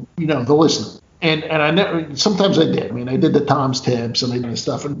to the listener. And I never. Sometimes I did. I mean, I did the Tom's Tips and I did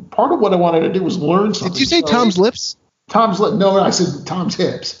stuff. And part of what I wanted to do was learn something. Did you say Tom's Lips? Tom's Lips. No, I said Tom's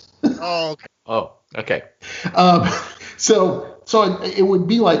Hips. Oh, okay. Oh, okay. So it would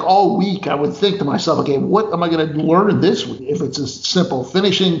be like all week I would think to myself, okay, what am I going to learn this week? If it's a simple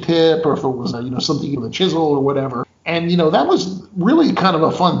finishing tip or if it was something with a chisel or whatever. And that was really kind of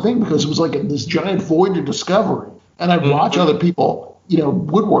a fun thing because it was like this giant void of discovery. And I'd watch other people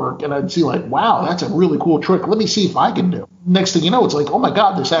woodwork, and I'd see like, wow, that's a really cool trick. Let me see if I can do it. Next thing you know, it's like, oh my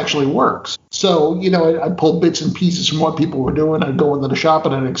God, this actually works. So, I'd pull bits and pieces from what people were doing. I'd go into the shop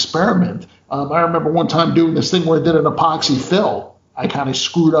and I'd experiment. I remember one time doing this thing where I did an epoxy fill. I kind of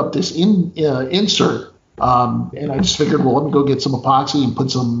screwed up this insert, and I just figured, well, let me go get some epoxy and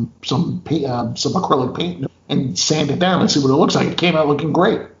put some acrylic paint and sand it down and see what it looks like. It came out looking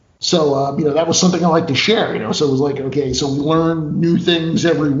great. So, that was something I like to share, So it was like, okay, so we learn new things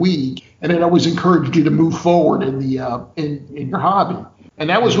every week, and it always encouraged you to move forward in the in your hobby.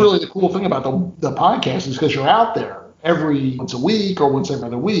 And that was really the cool thing about the podcast is because you're out there every once a week or once every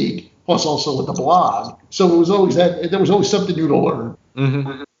other week, plus also with the blog. So it was always there was always something new to learn.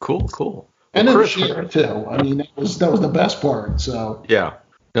 Mm-hmm. Cool. And well, then Chris, share it too. I mean, that was the best part. So yeah,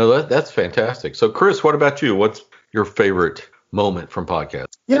 no, that's fantastic. So Chris, what about you? What's your favorite moment from podcast?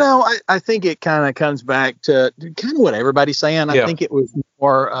 I think it kind of comes back to kind of what everybody's saying. I think it was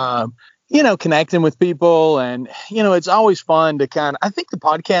more, connecting with people, and it's always fun to I think the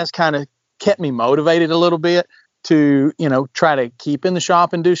podcast kind of kept me motivated a little bit to try to keep in the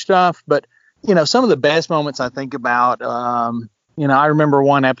shop and do stuff. But some of the best moments I think about, I remember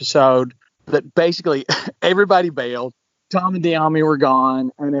one episode that basically everybody bailed. Tom and Diami were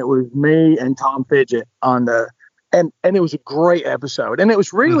gone, and it was me and Tom Fidget on the. And it was a great episode, and it was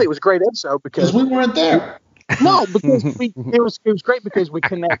a great episode because we weren't there. No, because it was great because we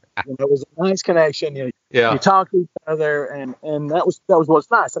connected. It was a nice connection. You talked to each other, and that was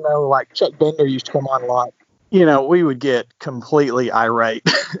what's nice. And I know, like Chuck Bender used to come on a lot. We would get completely irate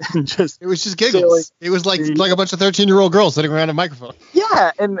and just. It was just giggles. It was like a bunch of 13-year-old girls sitting around a microphone.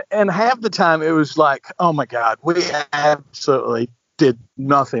 Yeah, and half the time it was like, oh my God, we absolutely did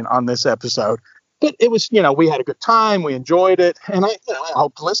nothing on this episode. But it was, we had a good time. We enjoyed it. And I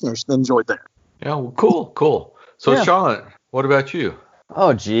hope the listeners enjoyed that. Yeah, well, cool. So, Sean, what about you?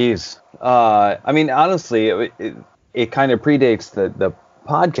 Oh, geez. I mean, honestly, it kind of predates the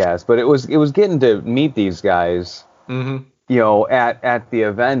podcast, but it was getting to meet these guys, at the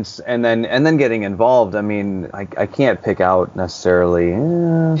events and then getting involved. I mean, I can't pick out necessarily.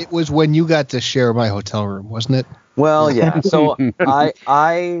 It was when you got to share my hotel room, wasn't it? Well, yeah. So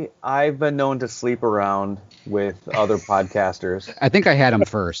I've been known to sleep around with other podcasters. I think I had him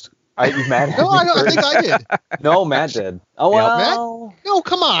first. Matt had no, I think I did. No, Matt did. Oh, well. Matt? No,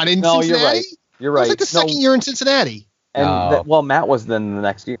 come on. In Cincinnati? You're right. It was like the second year in Cincinnati. And Matt was then the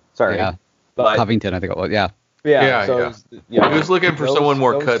next year. Sorry. Yeah. But Covington, I think it was. Yeah. Yeah. He was looking for someone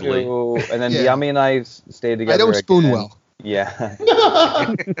more cuddly. And then Diami and I stayed together. I don't spoon well. Yeah.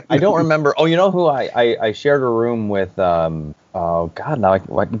 I don't remember. Oh, you know who I shared a room with? Dave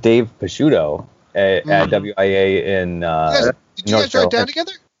Picciuto at WIA in did you guys drive down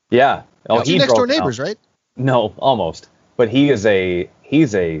together? Yeah. Oh, he's next door neighbors, right? No, almost. But he's a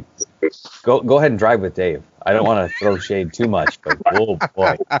go ahead and drive with Dave. I don't want to throw shade too much, but oh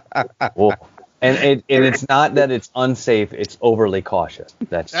boy. Whoa. And it's not that it's unsafe, it's overly cautious.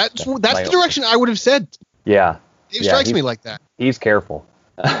 That's the direction I would have said. Yeah. Dave strikes me like that. He's careful.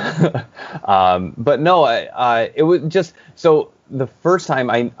 But no, it was just so the first time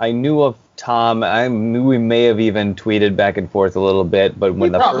I knew of Tom, I knew we may have even tweeted back and forth a little bit, but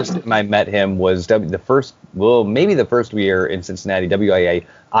when the first time I met him was maybe the first year in Cincinnati, WIA,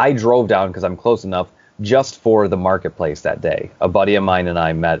 I drove down because I'm close enough just for the marketplace that day. A buddy of mine and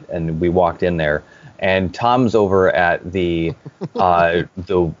I met and we walked in there. And Tom's over at the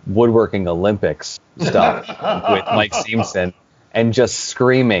woodworking Olympics stuff with Mike Seamson and just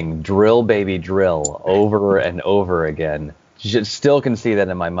screaming "drill, baby, drill" over and over again. Still can see that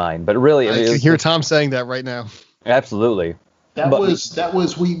in my mind, but really, I can hear Tom saying that right now. Absolutely. That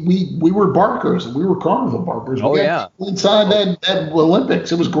was we were barkers and we were carnival barkers. We got inside that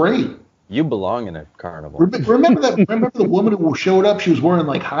Olympics. It was great. You belong in a carnival. Remember the woman who showed up? She was wearing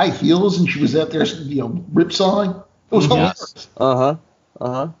like high heels and she was out there, ripsawing. It was hilarious.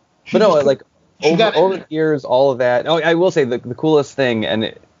 But no, like over the years, all of that. Oh, I will say the coolest thing,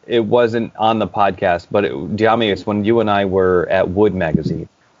 and it wasn't on the podcast, but Diami, it's when you and I were at Wood Magazine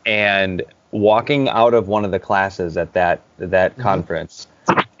and walking out of one of the classes at that conference,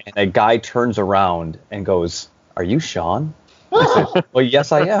 and a guy turns around and goes, "Are you Sean?" I said, "Well,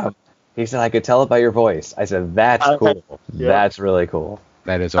 yes, I am." He said, I could tell it by your voice. I said, that's cool. That's really cool.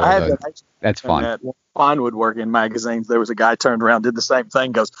 That is that's fun. At Fine Woodworking magazines, there was a guy turned around, did the same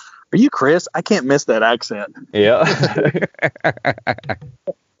thing, goes, "Are you Chris? I can't miss that accent." Yeah.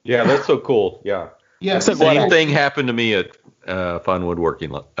 Yeah, that's so cool. Yeah. Yeah. Same thing happened to me at Fine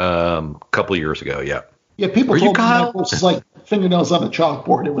Woodworking a couple of years ago. Yeah. Yeah, people Were you told me Kyle? that was like fingernails on a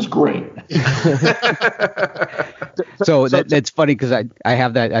chalkboard. It was great. So that's funny because I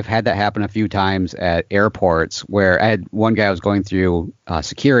have that. I've had that happen a few times at airports where I had one guy I was going through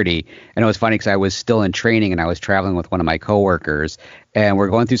security, and it was funny because I was still in training and I was traveling with one of my coworkers, and we're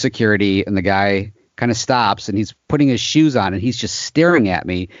going through security, and the guy kind of stops and he's putting his shoes on and he's just staring at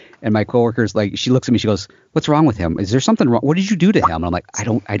me, and my coworker's like, she looks at me, she goes, "What's wrong with him? Is there something wrong? What did you do to him?" And I'm like, I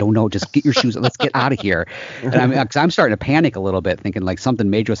don't know. Just get your shoes. Let's get out of here. And I'm starting to panic a little bit, thinking like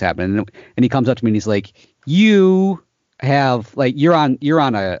something major was happening. And he comes up to me and he's like, "You have like you're on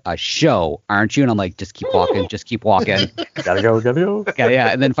a show, aren't you?" And I'm like, just keep walking. Gotta go. Yeah.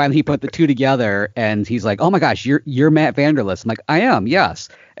 And then finally he put the two together and he's like, "Oh my gosh, you're Matt Vanderlist." I'm like, "I am, yes."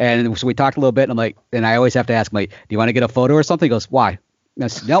 And so we talked a little bit, and I'm like, and I always have to ask him, like, "Do you want to get a photo or something?" He goes, "Why?"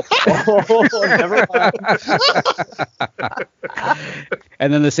 Nope. Never mind.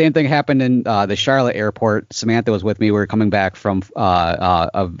 And then the same thing happened in the Charlotte airport. Samantha was with me. We were coming back from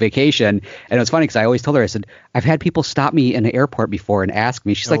a vacation. And it was funny because I always told her, I said, "I've had people stop me in the airport before and ask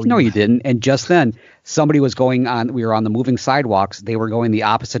me." She's like, "No, you didn't." And just then somebody was going on. We were on the moving sidewalks. They were going the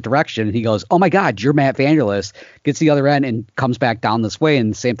opposite direction. And he goes, "Oh, my God, you're Matt Vanderlist." Gets to the other end and comes back down this way.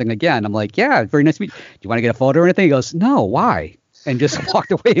 And same thing again. I'm like, "Yeah, very nice to meet you. Do you want to get a photo or anything?" He goes, "No, why?" And just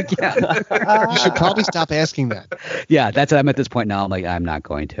walked away again. You should probably stop asking that. Yeah, that's what I'm at this point now. I'm like, I'm not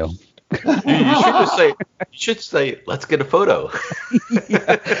going to. You should say, "Let's get a photo."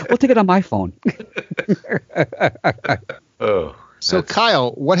 Yeah, we'll take it on my phone. Oh. So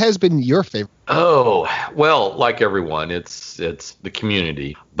Kyle, what has been your favorite? Oh, well, like everyone, it's the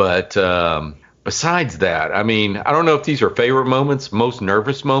community. But besides that, I mean, I don't know if these are favorite moments, most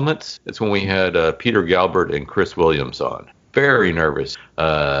nervous moments. It's when we had Peter Galbert and Chris Williams on. Very nervous.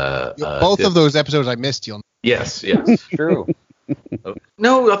 Both of those episodes I missed, you'll. Yes. True.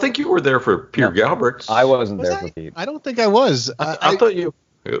 No, I think you were there for Peter Galbert's. I wasn't there for Pete. I don't think I was. I thought you.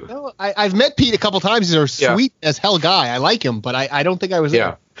 No, I've met Pete a couple times. He's a sweet as hell guy. I like him, but I don't think I was there.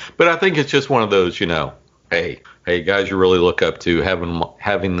 Yeah, but I think it's just one of those, hey guys, you really look up to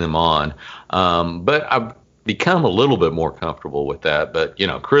having them on. But I've become a little bit more comfortable with that. But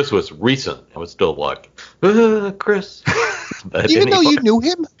Chris was recent. I was still like, Chris. But even though you knew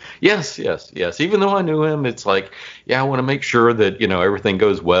him? Yes. Even though I knew him, it's like, I want to make sure that, everything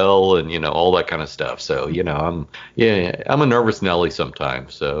goes well and, all that kind of stuff. So, I'm a nervous Nelly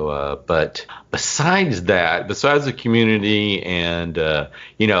sometimes. So, but besides the community and,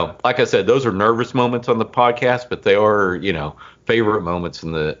 like I said, those are nervous moments on the podcast, but they are, favorite moments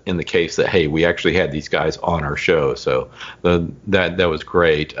in the case that, hey, we actually had these guys on our show. So that was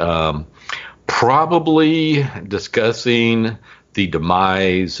great. Probably discussing the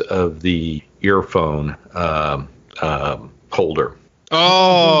demise of the earphone holder.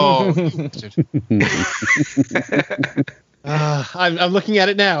 Oh. I'm looking at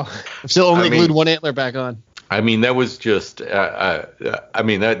it now. I've still only glued one antler back on. I mean, that was just,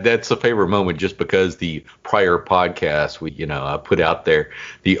 that's a favorite moment just because the prior podcast, I put out there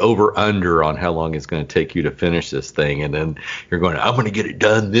the over under on how long it's going to take you to finish this thing. And then you're going, I'm going to get it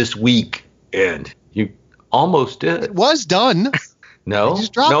done this week. And you almost did. It was done. No,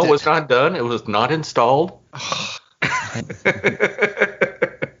 it was not done. It was not installed.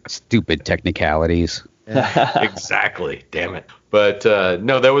 Stupid technicalities. Exactly. Damn it. But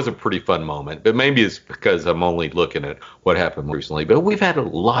no, that was a pretty fun moment. But maybe it's because I'm only looking at what happened recently. But we've had a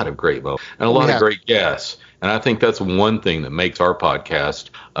lot of great moments and a lot of great guests. And I think that's one thing that makes our podcast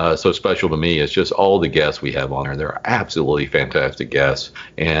so special to me is just all the guests we have on there. They're absolutely fantastic guests.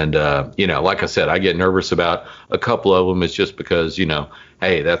 And, like I said, I get nervous about a couple of them. It's just because,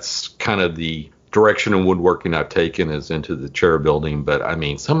 hey, that's kind of the direction in woodworking I've taken is into the chair building. But, I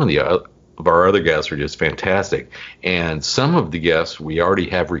mean, some of our other guests are just fantastic. And some of the guests we already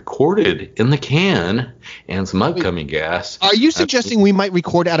have recorded in the can and some upcoming guests. Are you suggesting we might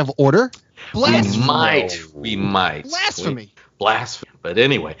record out of order? Blasphemy. We might. Blasphemy. Blasphemy. But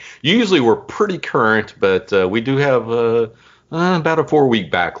anyway, usually we're pretty current, but we do have about a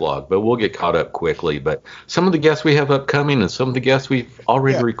 4-week backlog, but we'll get caught up quickly. But some of the guests we have upcoming and some of the guests we've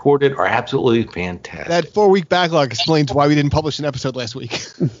already recorded are absolutely fantastic. That 4-week backlog explains why we didn't publish an episode last week.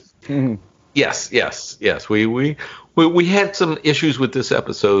 Yes. We had some issues with this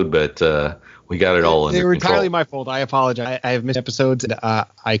episode, but We got it all under They were control. entirely my fault. I apologize. I have missed episodes, and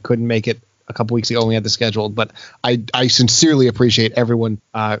I couldn't make it a couple weeks ago when we had the scheduled. But I sincerely appreciate everyone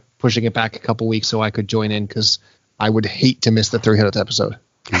pushing it back a couple weeks so I could join in, because I would hate to miss the 300th episode.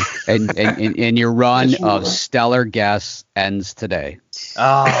 And your run of stellar guests ends today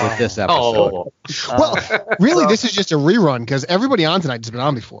with this episode. Well, really, this is just a rerun because everybody on tonight has been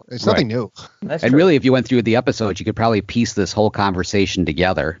on before. It's nothing new. That's And true. really, if you went through the episodes, you could probably piece this whole conversation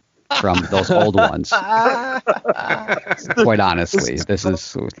together from those old ones. Quite honestly,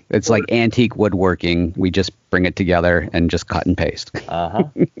 it's like antique woodworking. We just bring it together and just cut and paste. Uh-huh.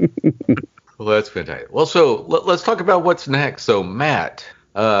 Well, that's fantastic. Well, so let's talk about what's next. So, Matt,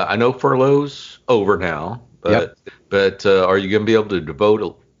 I know furlough's over now, but are you going to be able to devote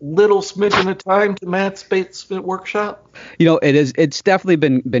a little smidgen of time to Matt's Basement Workshop? It's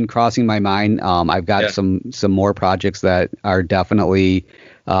definitely been crossing my mind. I've got some more projects that are definitely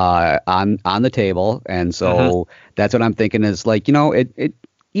on the table, and so that's what I'm thinking is like, it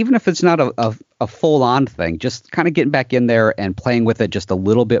even if it's not a full on thing, just kind of getting back in there and playing with it just a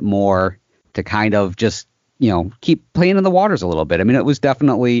little bit more to kind of just keep playing in the waters a little bit. I mean, it was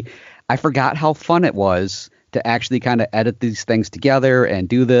definitely, I forgot how fun it was to actually kind of edit these things together and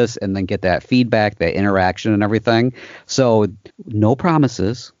do this and then get that feedback, that interaction and everything. So no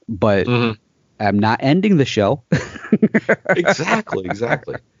promises, but I'm not ending the show. Exactly.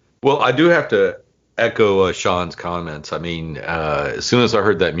 Well, I do have to echo Sean's comments. I mean, as soon as I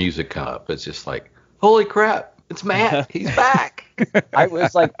heard that music come up, it's just like, holy crap, it's Matt. He's back. I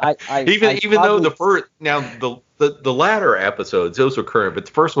was like, even though the latter episodes, those were current, but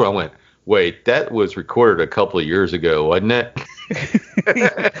the first one I went, wait, that was recorded a couple of years ago, wasn't it?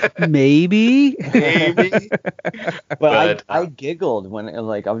 Maybe. But I giggled when I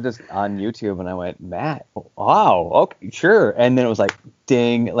was just on YouTube and I went, Matt, wow, okay, sure. And then it was like,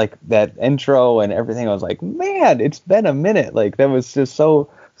 ding, like that intro and everything. I was like, man, it's been a minute. Like that was just so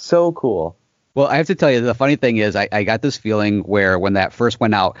cool. Well, I have to tell you, the funny thing is I got this feeling where when that first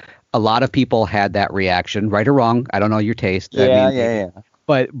went out, a lot of people had that reaction, right or wrong. I don't know your taste. Yeah.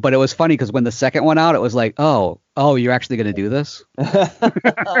 But it was funny because when the second one out, it was like, oh, you're actually going to do this? It's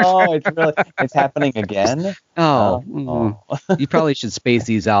happening again. You probably should space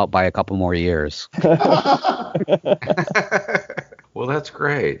these out by a couple more years. Well, that's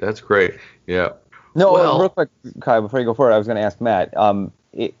great. Yeah. No, real quick, Kyle, before you go forward, I was going to ask Matt,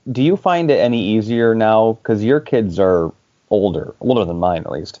 do you find it any easier now? Because your kids are older than mine,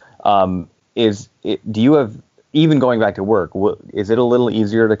 at least. Do you have, even going back to work, is it a little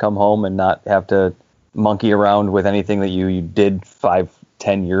easier to come home and not have to monkey around with anything that you did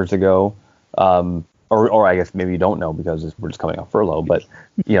 5-10 years ago? Or I guess maybe you don't know because we're just coming off furlough, but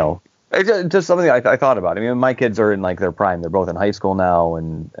it's just something I thought about. I mean, my kids are in like their prime. They're both in high school now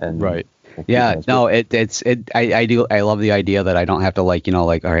and right. Yeah, no, I love the idea that I don't have to all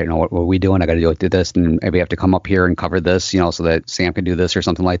right, what are we doing? I got to do this, and maybe I have to come up here and cover this, so that Sam can do this or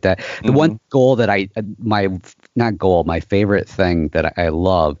something like that. The one goal that my favorite thing that I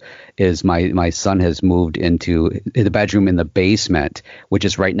love is my son has moved into the bedroom in the basement, which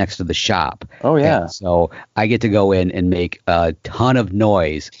is right next to the shop. Oh yeah. And so I get to go in and make a ton of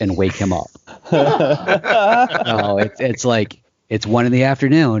noise and wake him up. It's like, it's 1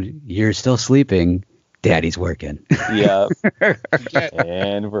 PM. You're still sleeping. Daddy's working. Yeah.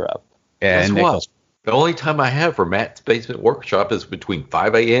 And we're up. And guess what? The only time I have for Matt's Basement Workshop is between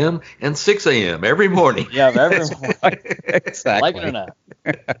 5 a.m. and 6 a.m. every morning. Yeah, every morning. Exactly. Like it or not.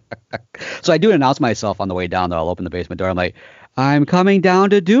 So I do announce myself on the way down, though. I'll open the basement door. I'm like, I'm coming down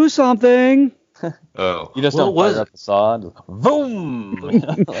to do something. Oh, you just don't fire up the saw. Boom!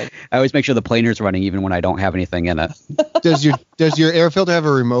 I always make sure the planer's running even when I don't have anything in it. Does your air filter have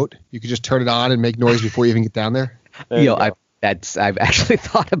a remote? You could just turn it on and make noise before you even get down there. I've actually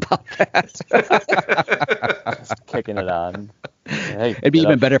thought about that. Just kicking it on. Hey, it'd be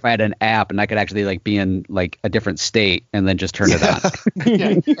even better if I had an app and I could actually be in a different state and then just turn it on.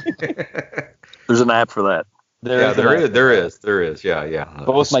 There's an app for that. There is. Yeah.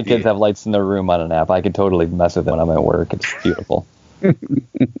 Both my kids have lights in their room on an app. I could totally mess with it when I'm at work. It's beautiful.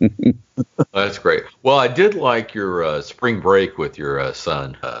 That's great. Well, I did like your spring break with your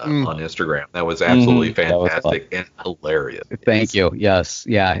son on Instagram. That was absolutely fantastic and hilarious. Thank you. Yes.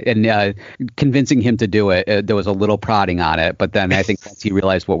 Yeah. And convincing him to do it, there was a little prodding on it. But then I think once he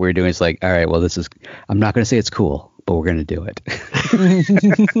realized what we were doing, it's like, all right, well, I'm not going to say it's cool, but we're going to do it.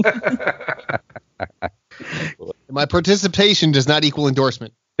 My participation does not equal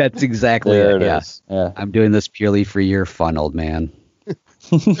endorsement. That's exactly it. Yes. Yeah. I'm doing this purely for your fun, old man.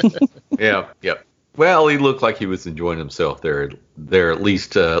 Yeah. Well, he looked like he was enjoying himself there at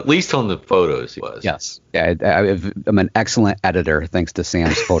least on the photos he was. Yes. Yeah, I'm an excellent editor thanks to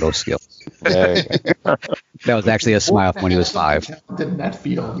Sam's photo skills. That was actually a smile when he was 5. In that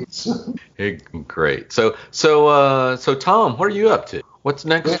field. Great. So Tom, what are you up to? What's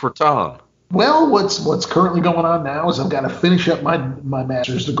next for Tom? Well, what's currently going on now is I've got to finish up my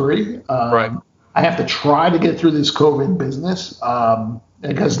master's degree. Right. I have to try to get through this COVID business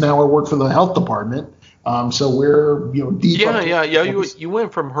because now I work for the health department. So we're deep. Yeah. You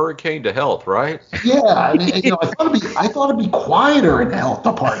went from hurricane to health, right? Yeah, and I thought it'd be quieter in the health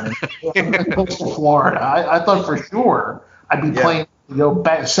department in coastal Florida. I thought for sure I'd be playing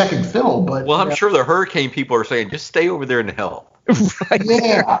back second fiddle, but I'm sure the hurricane people are saying just stay over there in the health. Right.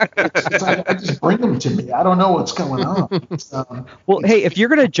 Yeah, I just bring them to me. I don't know what's going on. Well, hey, if you're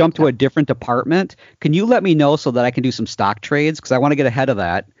going to jump to a different department, can you let me know so that I can do some stock trades? Because I want to get ahead of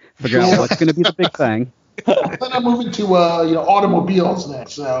that, figure out what's going to be the big thing. Then I'm moving to automobiles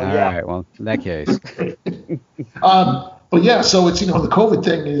next. So All right. Well, in that case. But yeah, so it's the COVID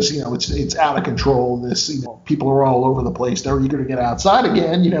thing is it's out of control. This people are all over the place. They're eager to get outside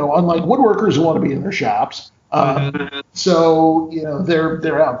again. Unlike woodworkers who want to be in their shops. So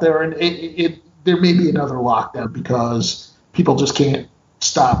they're out there, and there may be another lockdown because people just can't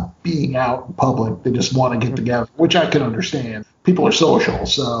stop being out in public. They just want to get together, which I can understand. People are social,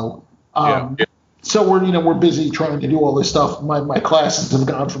 so so we're busy trying to do all this stuff. My classes have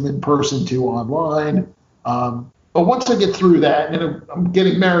gone from in person to online. But once I get through that, I'm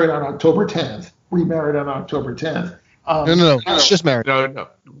getting married on October 10th. Remarried on October 10th. No, it's just married. No.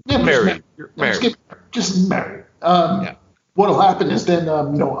 Yeah, married. You're married. Just married. What'll happen is then,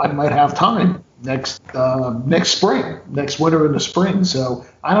 I might have time next spring, next winter in the spring. So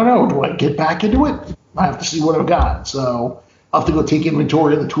I don't know. Do I get back into it? I have to see what I've got. So I'll have to go take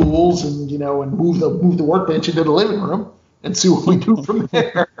inventory of the tools and move the workbench into the living room and see what we do from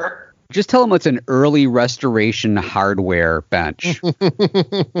there. Just tell them it's an early restoration hardware bench.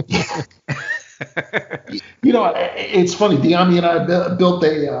 It's funny. Diami and I built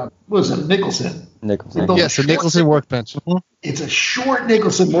a Nicholson. Yes, a Nicholson workbench. It's a short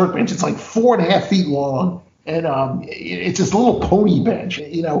Nicholson workbench. It's like 4.5 feet long, and it's this little pony bench.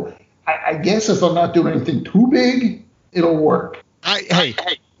 I guess if I'm not doing anything too big, it'll work.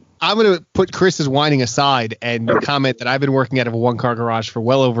 I'm going to put Chris's whining aside and comment that I've been working out of a one-car garage for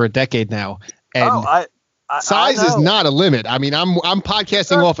well over a decade now, and size is not a limit. I mean, I'm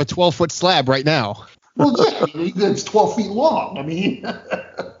podcasting off a 12-foot slab right now. Well, yeah, it's 12 feet long. I mean, I've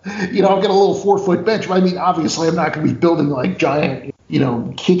got a little 4-foot bench. But I mean, obviously, I'm not going to be building like giant,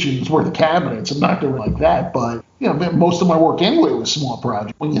 kitchens worth of cabinets. I'm not doing like that. But most of my work anyway was small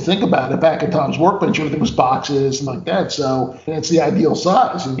projects. When you think about it, back at Tom's workbench, everything was boxes and like that. So it's the ideal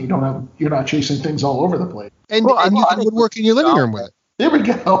size, and you're not chasing things all over the place. And you can woodwork in your living room with it. There we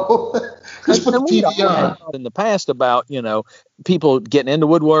go. Just put the TV on. In the past about people getting into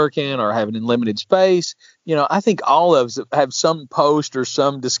woodworking or having limited space. I think all of us have some post or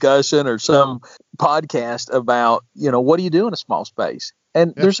some discussion or some podcast about what do you do in a small space,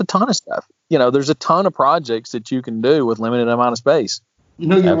 and there's a ton of stuff. There's a ton of projects that you can do with limited amount of space.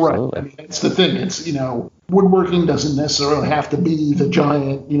 You're right. I mean, that's the thing. It's woodworking doesn't necessarily have to be the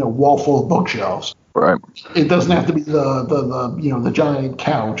giant wall full of bookshelves. Right. It doesn't have to be the giant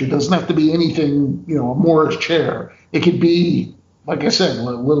couch. It doesn't have to be anything, a Morris chair. It could be, like I said,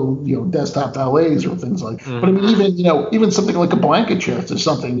 little desktop valets or things like that. But I mean, even something like a blanket chest is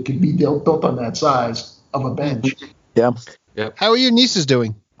something that could be built on that size of a bench. Yeah. How are your nieces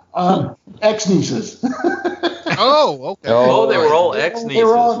doing? Ex-nieces. Oh, okay. Oh, they were all ex-nieces.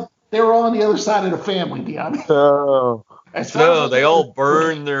 They were all on the other side of the family, Dion. Oh. No, they all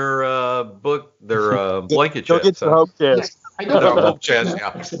burned their blanket chest. Go get your hope chest. Hope chest,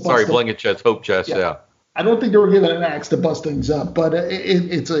 yeah. Sorry, blanket chest, hope chest, yeah. I don't think they were given an axe to bust things up, but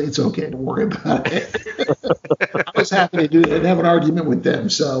it's okay to worry about it. I was happy to do it and have an argument with them,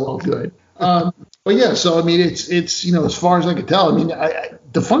 so all good. But yeah, so I mean, it's as far as I can tell, I mean,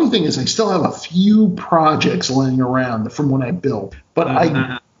 the funny thing is I still have a few projects laying around from when I built, but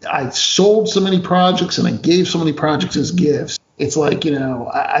I sold so many projects and I gave so many projects as gifts. It's like,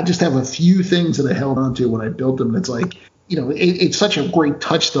 I just have a few things that I held on to when I built them. It's like, it's such a great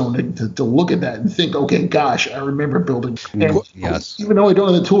touchstone to look at that and think, okay, gosh, I remember building. And even though I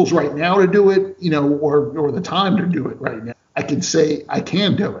don't have the tools right now to do it, or the time to do it right now, I can say I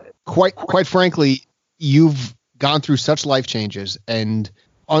can do it. Quite frankly, you've gone through such life changes and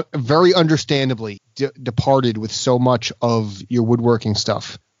very understandably departed with so much of your woodworking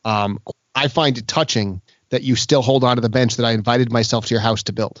stuff. I find it touching that you still hold on to the bench that I invited myself to your house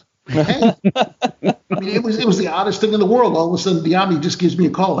to build. Hey, I mean, it was the oddest thing in the world. All of a sudden, Diami just gives me a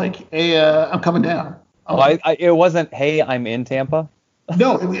call like, "Hey, I'm coming down." It wasn't, "Hey, I'm in Tampa."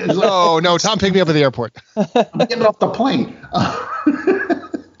 No, it was like, Oh no, Tom picked me up at the airport. I'm getting off the plane.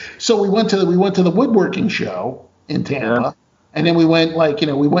 So we went to the woodworking show in Tampa, and then we went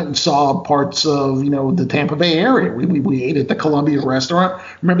and saw parts of the Tampa Bay area. We ate at the Columbia restaurant.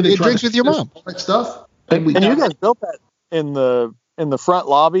 Remember they You had tried drinks to with your teach us mom. all that stuff. And you guys built that in the front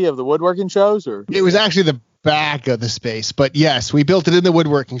lobby of the woodworking shows, or? It was actually the back of the space, but yes, we built it in the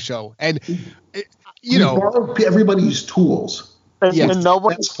woodworking show, and we borrowed everybody's tools. And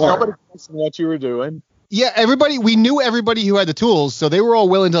nobody That's hard. questioned what you were doing. yeah, we knew everybody who had the tools, so they were all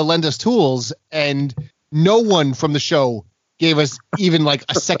willing to lend us tools, and no one from the show gave us even like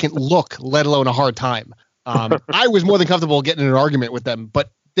a second look, let alone a hard time. I was more than comfortable getting in an argument with them,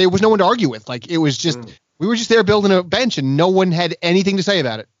 but there was no one to argue with. Like, it was just, we were just there building a bench, and no one had anything to say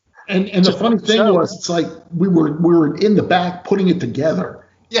about it. And the funny thing was, it's like we were in the back putting it together,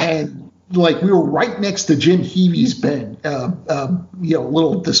 and like we were right next to Jim Heavey's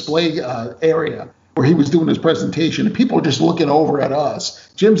little display area where he was doing his presentation, and people were just looking over at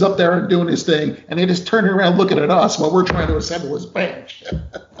us. Jim's up there doing his thing, and they just turning around looking at us while we're trying to assemble his bench.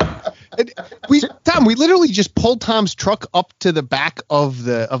 Tom, we literally just pulled Tom's truck up to the back of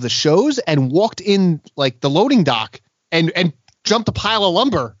the shows and walked in like the loading dock and jumped a pile of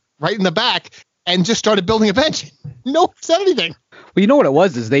lumber right in the back and just started building a bench. No one said anything. Well, you know what it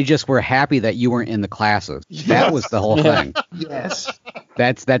was is they just were happy that you weren't in the classes. That was the whole thing. Yes.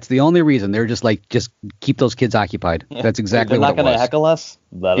 That's the only reason. They're just like, just keep those kids occupied. That's exactly what it was. They're not going to heckle us?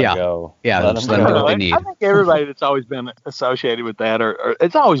 Let them go. Yeah, let just them let them go. do what they need. I think everybody that's always been associated with that, or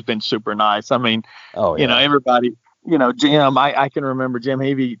it's always been super nice. I mean, everybody, Jim, I can remember Jim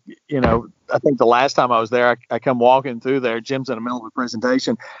Heavey, I think the last time I was there, I come walking through there, Jim's in the middle of a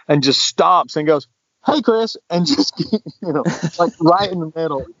presentation and just stops and goes, "Hey, Chris," and just, like right in the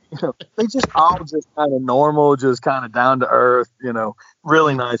middle, they just all just kind of normal, just kind of down to earth,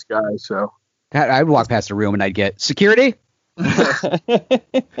 really nice guys. So I'd walk past the room and I'd get security. Well,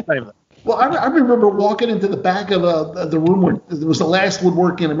 I remember walking into the back of the room where it was the last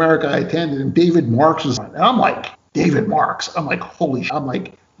woodworking in America I attended, and David Marks was on. And I'm like, David Marks. I'm like, holy shit. I'm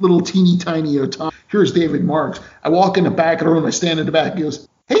like, little teeny tiny Tom. Here's David Marks. I walk in the back of the room. I stand in the back. He goes,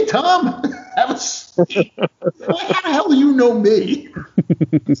 "Hey, Tom." That was, like, how the hell do you know me?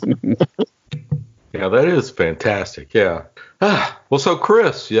 Yeah, that is fantastic. Yeah. Well, so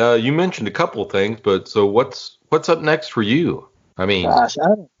Chris, you mentioned a couple of things, but so what's up next for you? I mean, gosh,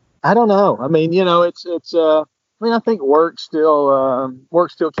 I don't know. I mean, it's I think work's still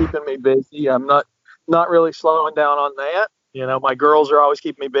keeping me busy. I'm not really slowing down on that. My girls are always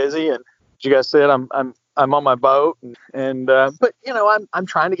keeping me busy, and as you guys said, I'm on my boat, but I'm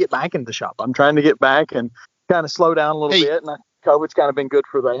trying to get back into the shop. I'm trying to get back and kind of slow down a little bit, and COVID's kind of been good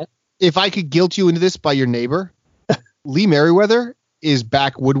for that. If I could guilt you into this by your neighbor, Lee Merriweather is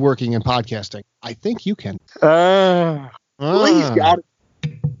back woodworking and podcasting. I think you can. Lee's got it.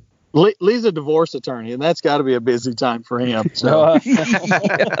 Lee's a divorce attorney, and that's got to be a busy time for him. So.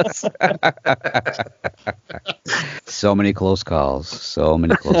 So many close calls. So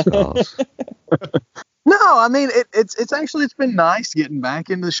many close calls. No, I mean it's been nice getting back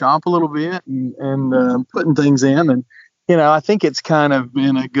into the shop a little bit and putting things in, and I think it's kind of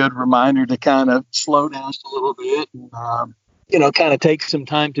been a good reminder to kind of slow down just a little bit and kind of take some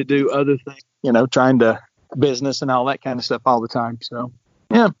time to do other things, trying to business and all that kind of stuff all the time. So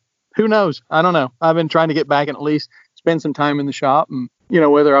yeah. Who knows? I don't know. I've been trying to get back and at least spend some time in the shop, and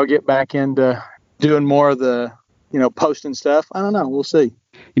whether I'll get back into doing more of the posting stuff. I don't know. We'll see.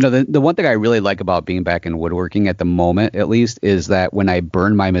 The one thing I really like about being back in woodworking at the moment, at least, is that when I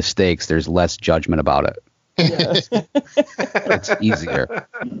burn my mistakes, there's less judgment about it. Yes. It's easier.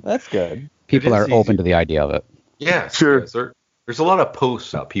 That's good. People are open to the idea of it. Yeah, sure. Yes, there's a lot of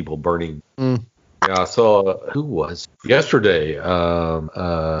posts about people burning. Yeah, I saw who was yesterday.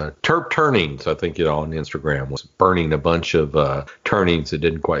 Terp Turnings, I think on Instagram, was burning a bunch of turnings that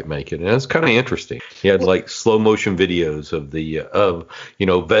didn't quite make it, and it's kind of interesting. He had like slow motion videos of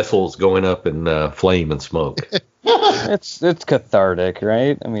vessels going up in flame and smoke. It's cathartic,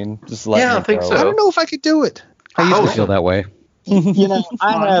 right? I mean, just let I think so. I don't know if I could do it. I used to feel that way.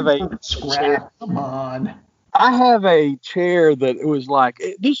 I have a scrap. Come on. I have a chair that it was like,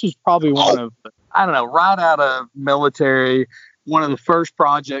 this was probably one of, I don't know, right out of military, one of the first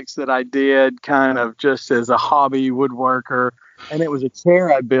projects that I did kind of just as a hobby woodworker. And it was a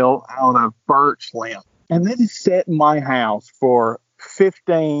chair I built out of birch limb. And it has sat in my house for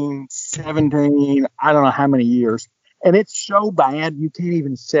 15, 17, I don't know how many years. and it's so bad you can't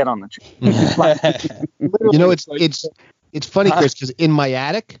even sit on the chair. You know, it's funny, Chris, because in my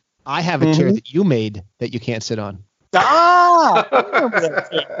attic, I have a chair that you made that you can't sit on. I remember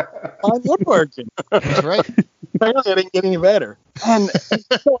that chair. I'm woodworking. That's right. Apparently, I didn't get any better. And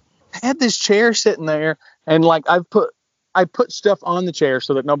so I had this chair sitting there, and like I put stuff on the chair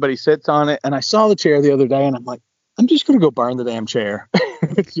so that nobody sits on it. And I saw the chair the other day, and I'm like, I'm just gonna go burn the damn chair.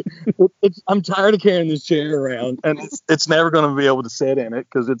 I'm tired of carrying this chair around, and it's never gonna be able to sit in it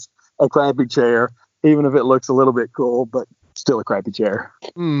because it's a crappy chair, even if it looks a little bit cool, but still a crappy chair.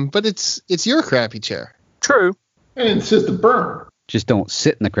 But it's your crappy chair. True. And it says to burn. Just don't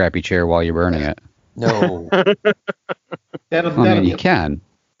sit in the crappy chair while you're burning it. No. You can.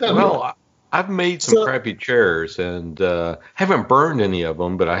 Well, I've made some crappy chairs and haven't burned any of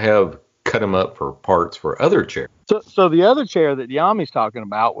them, but I have cut them up for parts for other chairs. So the other chair that Yami's talking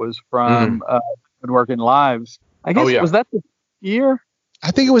about was from Woodworking Lives. I guess was that the year?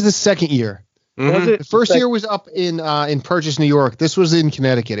 I think it was the second year. Was it? The first year was up in Purchase, New York. This was in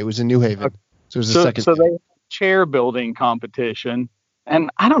Connecticut. It was in New Haven. So it was the second. So they had a chair building competition, and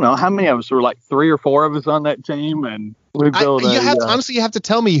I don't know how many of us were, like 3 or 4 of us on that team, and we built. Honestly, you have to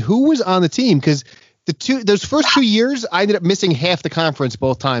tell me who was on the team, because those first 2 years I ended up missing half the conference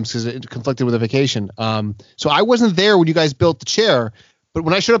both times because it conflicted with a vacation. So I wasn't there when you guys built the chair, but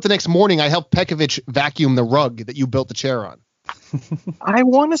when I showed up the next morning, I helped Pekovic vacuum the rug that you built the chair on. I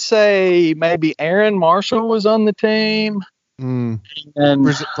want to say maybe Aaron Marshall was on the team. And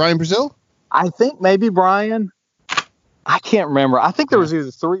Brian Brazil? I think maybe Brian. I can't remember. I think there was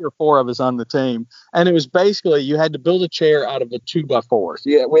either 3 or 4 of us on the team. And it was basically you had to build a chair out of a 2x4.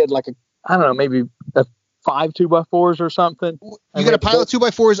 Yeah, we had like maybe 5 2x4s or something. You got a pile of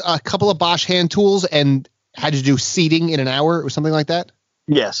 2x4s, a couple of Bosch hand tools, and had to do seating in an hour or something like that?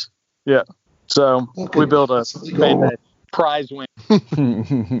 Yes. Yeah. So we built a prize win.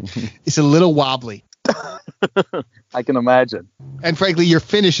 It's a little wobbly. I can imagine. And frankly, your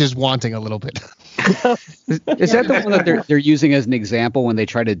finish is wanting a little bit. Is that the one that they're using as an example when they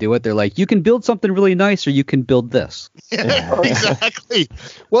try to do it? They're like, you can build something really nice, or you can build this. Exactly.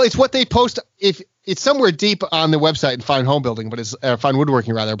 Well, it's what they post. If it's somewhere deep on the website in Fine Home Building, but it's Fine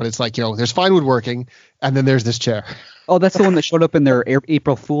Woodworking rather. But it's like, there's Fine Woodworking, and then there's this chair. Oh, that's the one that showed up in their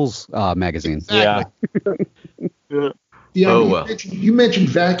April Fool's magazine. Exactly. Yeah. You mentioned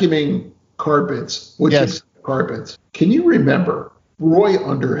vacuuming carpets. Carpets. Can you remember Roy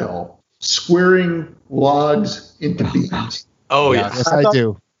Underhill squaring logs into beams? Oh, yes, I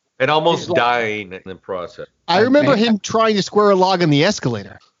do. And almost dying in the process. I remember him trying to square a log in the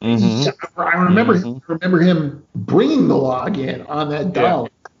escalator. Mm-hmm. I remember him bringing the log in on that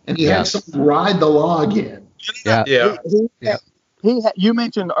dolly, and he had someone ride the log in. Yeah.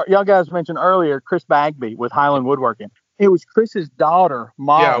 Y'all guys mentioned earlier Chris Bagby with Highland Woodworking. It was Chris's daughter,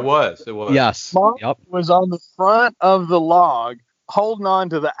 Mom. Yeah, it was. Yes. Mom was on the front of the log, holding on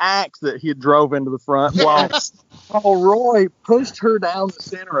to the axe that he drove into the front, while Roy pushed her down the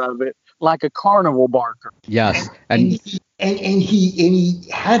center of it like a carnival barker. Yes. And he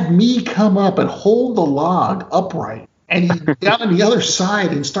had me come up and hold the log upright, and he got on the other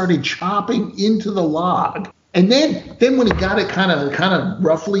side and started chopping into the log. And then when he got it kind of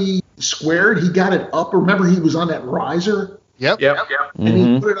roughly squared, he got it up. Remember, he was on that riser. Yep. And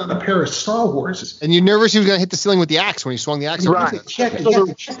he put it on a pair of sawhorses. And you're nervous he was going to hit the ceiling with the axe when he swung the axe. Right. He had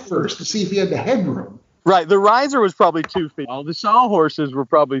to check first to see if he had the headroom. Right. The riser was probably 2 feet tall. The sawhorses were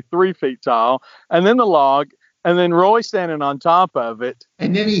probably 3 feet tall. And then the log. And then Roy standing on top of it.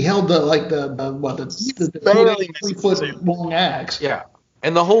 And then he held the 3 foot long axe. Yeah.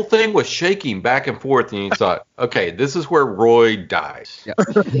 And the whole thing was shaking back and forth, and you thought, okay, this is where Roy dies. Yeah.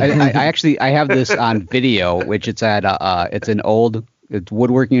 I have this on video, which it's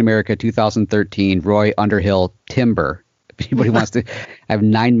Woodworking America 2013, Roy Underhill Timber. If anybody wants to, I have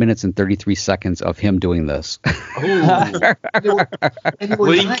 9 minutes and 33 seconds of him doing this. Link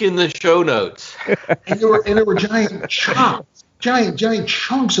in the show notes. And there were giant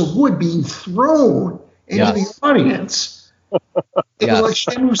chunks of wood being thrown into the audience. It was like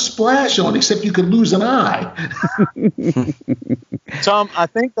Shamu's Splash On, except you could lose an eye. Tom, I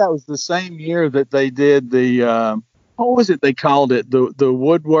think that was the same year that they did the what was it they called it? The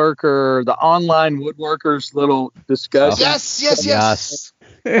woodworker, the online woodworkers little discussion. Yes.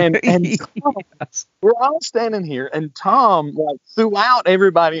 And Tom, we're all standing here, and Tom, like throughout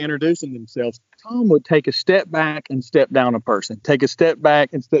everybody introducing themselves, Tom would take a step back and step down a person, take a step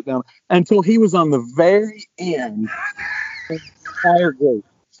back and step down until he was on the very end of the entire group.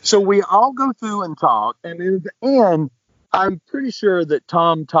 So we all go through and talk, and at the end, I'm pretty sure that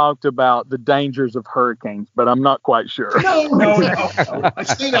Tom talked about the dangers of hurricanes, but I'm not quite sure. No.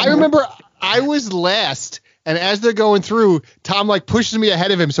 I remember I was last, and as they're going through, Tom like pushes me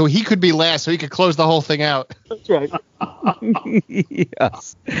ahead of him so he could be last, so he could close the whole thing out. That's right.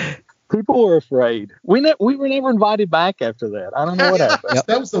 Yes. People were afraid. We were never invited back after that. I don't know what happened. Yep.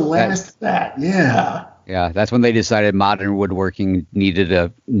 That was the last of that. Yeah. Yeah, that's when they decided modern woodworking needed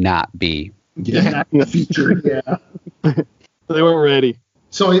to not be. Yeah. Featured. Yeah. They weren't ready.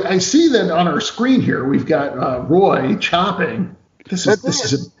 So I see that on our screen here we've got Roy chopping. This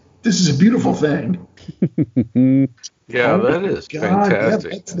is a beautiful thing. Yeah, that is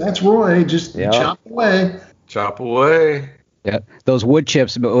fantastic. Yeah, that's Roy. Just chop away. Chop away. Yeah, those wood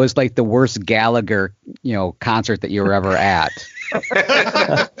chips. It was like the worst Gallagher, concert that you were ever at.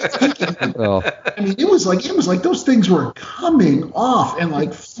 So, I mean, it was like those things were coming off and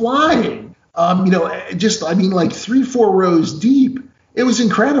like flying. Like 3-4 rows deep. It was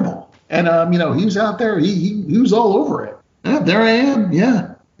incredible. And he was out there. He was all over it. Yeah, there I am.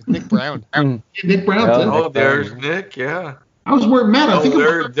 Yeah. Nick Brown. Nick Brown. Too. Oh, there's Nick. Yeah. I was wearing Matt. I think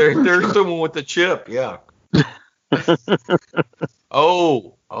there's someone with the chip. Yeah.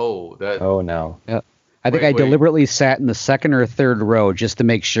 Oh, no. yeah. I think I deliberately sat in the second or third row just to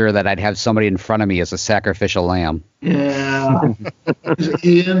make sure that I'd have somebody in front of me as a sacrificial lamb. Yeah.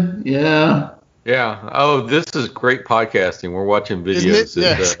 Ian. Yeah. Yeah. Oh, this is great podcasting. We're watching videos.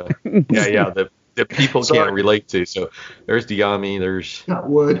 That people can't relate to. So there's Diami. There's Got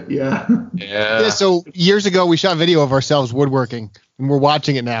wood. Yeah. Yeah. So years ago, we shot video of ourselves woodworking, and we're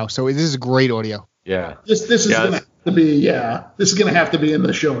watching it now. So this is great audio. Yeah. This is gonna have to be. Yeah. This is gonna have to be in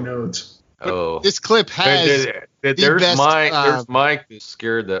the show notes. Oh. This clip has There's Mike who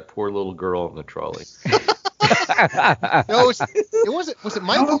scared that poor little girl in the trolley. No, it wasn't. Was it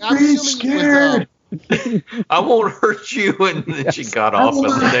Mike? Don't be scared. I won't hurt you. And then she got off on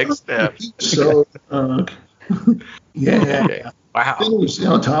the next step. So, yeah. Okay.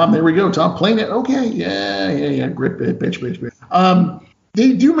 Wow. Tom, there we go. Tom playing it. Okay. Yeah. Grip it, bitch. Do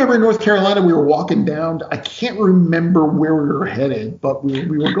you remember in North Carolina we were walking down? I can't remember where we were headed, but we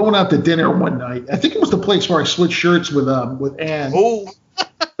were going out to dinner one night. I think it was the place where I switched shirts with Ann. Oh,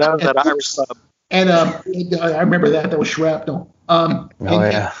 That was that Irish pub. And I remember that was shrapnel.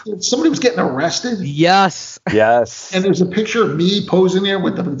 Somebody was getting arrested. Yes. Yes. And there's a picture of me posing there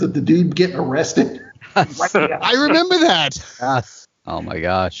with the dude getting arrested. I remember that. Yes. Oh my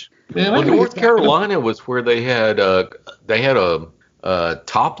gosh. Man, well, North Carolina was where they had a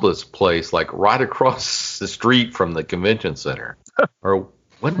topless place like right across the street from the convention center, or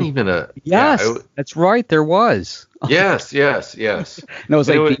wasn't even a. Yes, that's right. There was. Yes. No, it was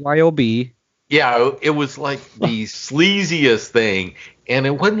like BYOB. Yeah, it was like the sleaziest thing, and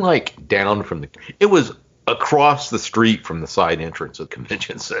it wasn't like down from it was across the street from the side entrance of the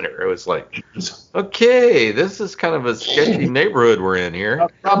convention center. It was like, okay, this is kind of a sketchy neighborhood we're in here.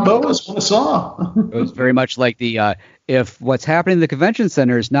 Rob Boas, what I saw. It was very much like the if what's happening in the convention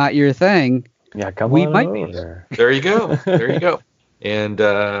center is not your thing, we might be there. There you go. And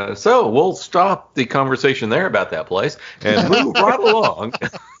so we'll stop the conversation there about that place and move right along.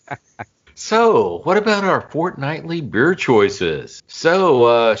 So, what about our fortnightly beer choices?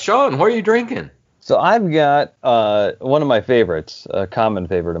 So, Sean, what are you drinking? So I've got one of my favorites, a common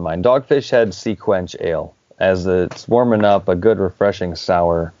favorite of mine, Dogfish Head Sea Quench Ale. As it's warming up, a good, refreshing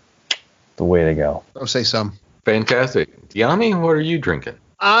sour, the way to go. I'll say some. Fantastic. Diami, what are you drinking?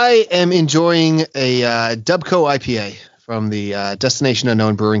 I am enjoying a Dubco IPA from the Destination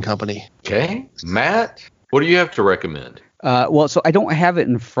Unknown Brewing Company. Okay. Matt, what do you have to recommend? Well, so I don't have it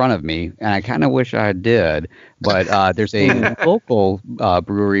in front of me, and I kind of wish I did. But there's a local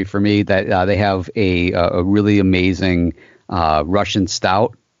brewery for me that they have a really amazing Russian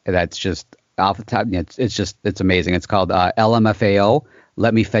stout that's just off the top. It's amazing. It's called LMFAO.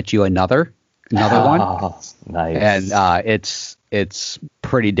 Let me fetch you another one. Nice. And it's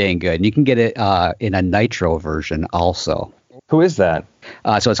pretty dang good. And you can get it in a nitro version also. Who is that?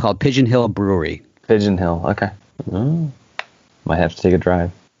 So it's called Pigeon Hill Brewery. Pigeon Hill. Okay. Might have to take a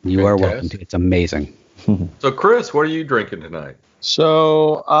drive. You are welcome to. It's amazing. So, Chris, what are you drinking tonight?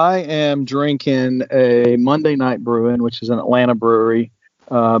 So I am drinking a Monday Night Brewing, which is an Atlanta brewery,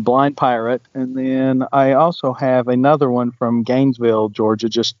 Blind Pirate. And then I also have another one from Gainesville, Georgia,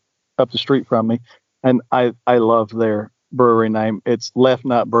 just up the street from me. And I love their brewery name. It's Left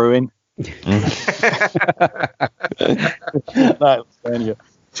Nut Brewing.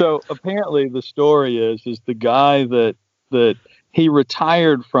 So apparently the story is the guy that he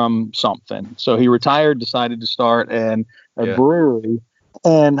retired from something. So he retired, decided to start a brewery,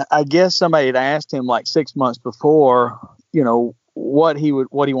 And I guess somebody had asked him like 6 months before, what he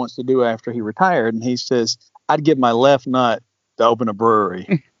wants to do after he retired, and he says, "I'd give my left nut to open a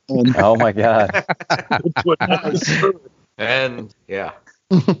brewery." And Oh my God. And yeah,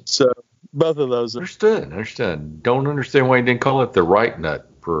 so both of those. understood. Don't understand why you didn't call it the right nut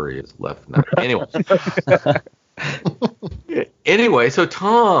brewery. It's left nut. Anyway, so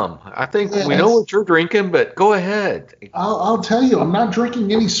Tom, I think we know what you're drinking, but go ahead. I'll tell you, I'm not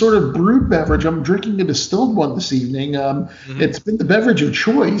drinking any sort of brewed beverage. I'm drinking a distilled one this evening. It's been the beverage of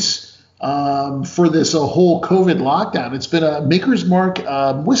choice for this whole COVID lockdown. It's been a Maker's Mark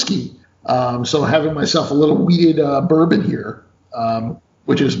whiskey. So having myself a little wheated bourbon here,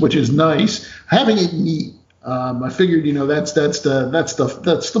 which is nice. Having it neat. I figured, that's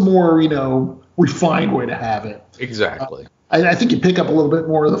the more refined way to have it. Exactly. I think you pick up a little bit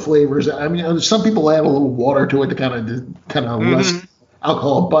more of the flavors. I mean, some people add a little water to it to kind of less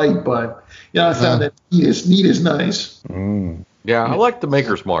alcohol bite, but I found that neat is nice. Yeah, I like the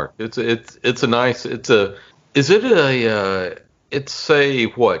Maker's Mark. It's a nice. It's a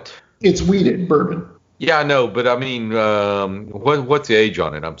what? It's wheated bourbon. Yeah, I know, but I mean, what's the age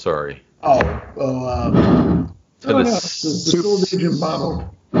on it? I'm sorry. It's distilled age and bottled.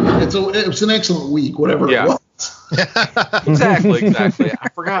 It's an excellent week, whatever it was. Exactly. I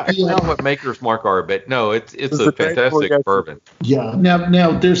forgot what Maker's Mark are, but no, it's a fantastic bourbon. Yeah.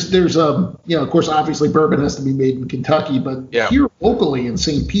 Now there's of course, obviously bourbon has to be made in Kentucky, but here locally in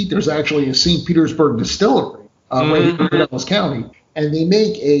St. Pete, there's actually a St. Petersburg distillery right here in Dallas County, and they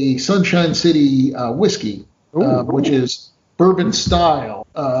make a Sunshine City whiskey, which is bourbon style,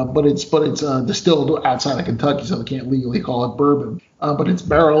 but it's distilled outside of Kentucky, so they can't legally call it bourbon. But it's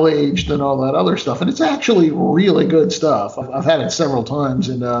barrel aged and all that other stuff, and it's actually really good stuff. I've had it several times,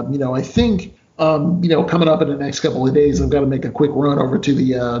 and I think coming up in the next couple of days, I've got to make a quick run over to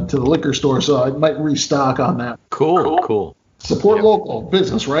the liquor store, so I might restock on that. Cool. Support local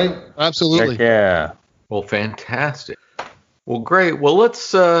business, right? Absolutely. Yeah. Well, fantastic. Well, great. Well, let's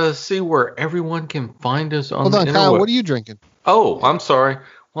see where everyone can find us on the internet. Hold on, Kyle. What are you drinking? Oh, I'm sorry.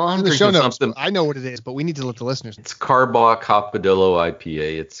 Well, I'm drinking something. I know what it is, but we need to let the listeners know. It's Carbach Hopadillo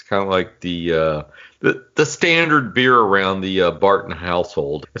IPA. It's kind of like the standard beer around the Barton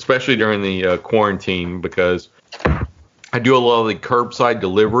household, especially during the quarantine, because I do a lot of the curbside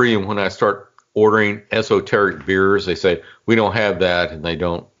delivery, and when I start ordering esoteric beers, they say we don't have that, and they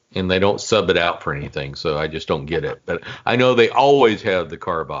don't sub it out for anything, so I just don't get it. But I know they always have the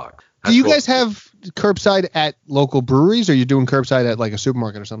Carbach. Do you guys have curbside at local breweries, or are you doing curbside at like a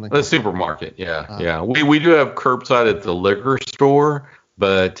supermarket or something? The supermarket, yeah. We do have curbside at the liquor store,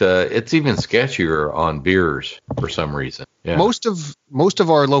 but it's even sketchier on beers for some reason. Yeah. Most of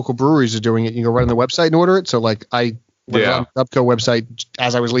our local breweries are doing it. You go right on the website and order it. So like I went on the Upco website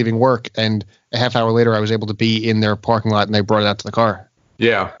as I was leaving work, and a half hour later I was able to be in their parking lot, and they brought it out to the car.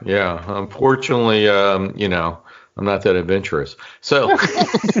 Yeah. Unfortunately, I'm not that adventurous. So,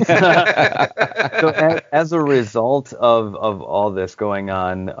 as a result of all this going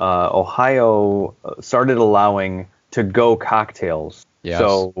on, Ohio started allowing to-go cocktails. Yes.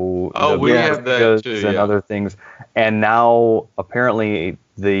 So we have that too, and other things. And now apparently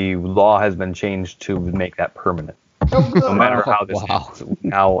the law has been changed to make that permanent. No matter how this ends.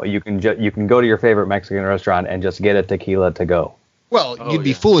 Now you can go to your favorite Mexican restaurant and just get a tequila to go. Well, you'd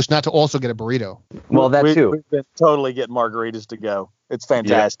be foolish not to also get a burrito. Well, that too. We've been totally getting margaritas to go. It's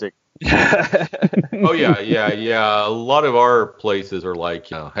fantastic. Oh, yeah. A lot of our places are like,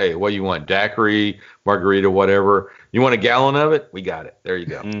 hey, what do you want? Daiquiri, margarita, whatever. You want a gallon of it? We got it. There you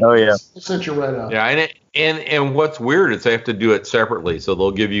go. Oh, yeah. Set you right up. Yeah, and what's weird is they have to do it separately. So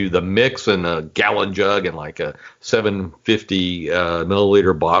they'll give you the mix in a gallon jug and like a 750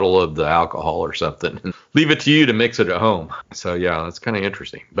 milliliter bottle of the alcohol or something. And leave it to you to mix it at home. So, yeah, it's kind of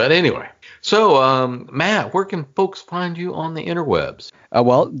interesting. But anyway, so Matt, where can folks find you on the interwebs?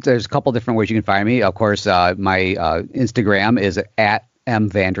 Well, there's a couple different ways you can find me. Of course, my Instagram is at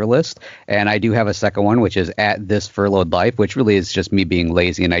 @MVanderlist, and I do have a second one, which is @ThisFurloughedLife, which really is just me being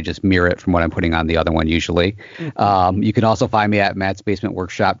lazy, and I just mirror it from what I'm putting on the other one usually. You can also find me at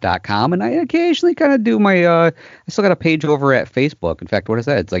mattsbasementworkshop.com, and I occasionally kind of do my I still got a page over at Facebook. In fact, what is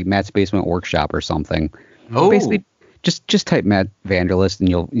that? It's like Matt's Basement Workshop or something. Basically, just type Matt Vanderlist, and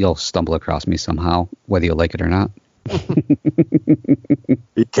you'll stumble across me somehow, whether you like it or not.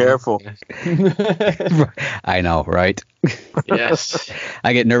 Be careful. I know, right? Yes.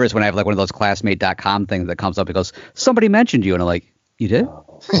 I get nervous when I have like one of those classmate.com things that comes up. It goes, somebody mentioned you, and I'm like, you did?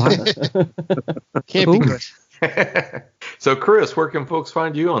 What? Can't be good. So, Chris, where can folks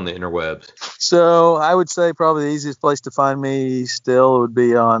find you on the interwebs? So I would say probably the easiest place to find me still would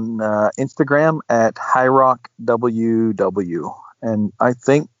be on Instagram at HighRockWW. And I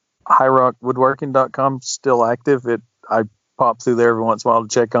think HighRockWoodworking.com is still active. I pop through there every once in a while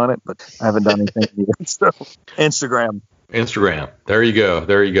to check on it, but I haven't done anything yet. So Instagram. There you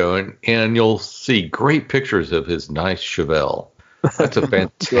go. And you'll see great pictures of his nice Chevelle. That's a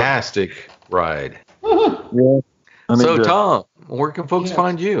fantastic ride. Yeah. So, Tom, where can folks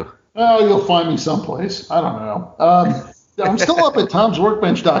find you? Oh, you'll find me someplace. I don't know. I'm still up at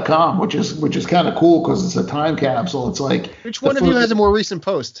tomsworkbench.com, which is kind of cool because it's a time capsule. It's like, which one of you has a more recent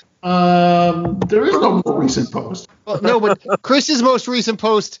post? There is no more recent post. Well, no, but Chris's most recent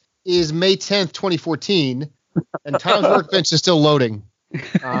post is May 10th, 2014, and Tom's Workbench is still loading.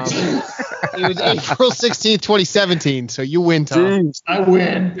 It was April 16th, 2017, so you win, Tom. Jeez. I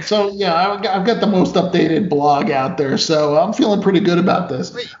win. So, yeah, I've got the most updated blog out there, so I'm feeling pretty good about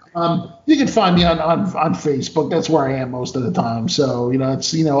this. You can find me on Facebook. That's where I am most of the time. So,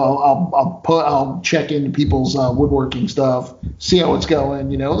 I'll check into people's woodworking stuff, see how it's going,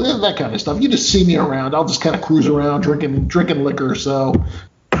 that kind of stuff. You just see me around. I'll just kind of cruise around drinking liquor. So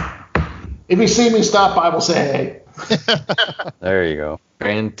if you see me stop by, we'll say hey. There you go.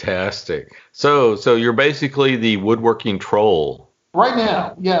 Fantastic. So you're basically the woodworking troll right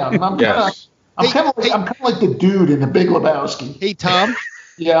now. Yeah, I'm kind of like the dude in The Big Lebowski. Hey, Tom.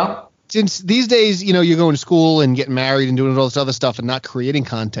 Yeah. Since these days, you're going to school and getting married and doing all this other stuff and not creating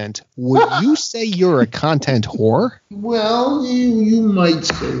content, would you say you're a content whore? Well, you might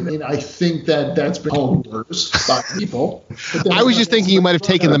say. I mean, I think that's been called worse by people. I was just thinking you might have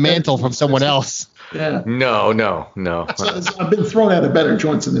taken the mantle from someone else. Yeah. No. So I've been thrown out of better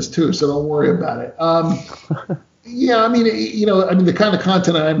joints in this too, so don't worry about it. Yeah, I mean, the kind of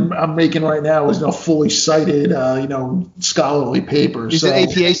content I'm making right now is fully cited, scholarly papers. Is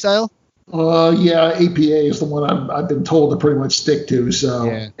it APA style? Yeah, APA is the one I've been told to pretty much stick to.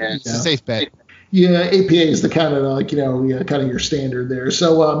 So it's a safe bet. Yeah, APA is the kind of kind of your standard there.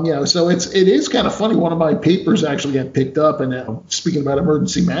 So so it is kind of funny. One of my papers actually got picked up, and speaking about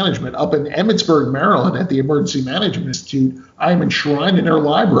emergency management, up in Emmitsburg, Maryland, at the Emergency Management Institute, I am enshrined in their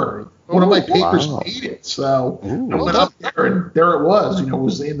library. One of my papers made it, so I went up there, and there it was. It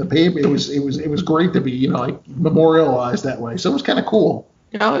was in the paper. It was great to be memorialized that way. So it was kind of cool.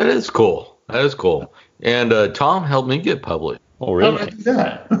 Yeah, it is cool. That is cool. And Tom helped me get published. Oh, really? How did I do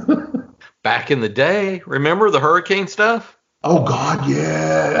that? Back in the day, remember the hurricane stuff? Oh God,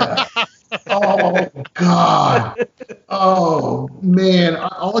 yeah. Oh God. Oh man.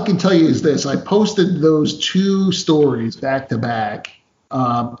 All I can tell you is this: I posted those two stories back to back.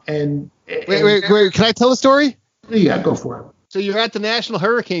 Wait. Can I tell a story? Yeah, go for it. So you're at the National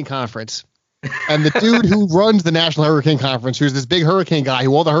Hurricane Conference, and the dude who runs the National Hurricane Conference, who's this big hurricane guy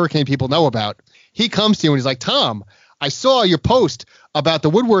who all the hurricane people know about, he comes to you and he's like, Tom, I saw your post about the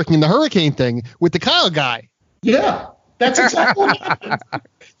woodworking and the hurricane thing with the Kyle guy. Yeah, that's exactly what happened.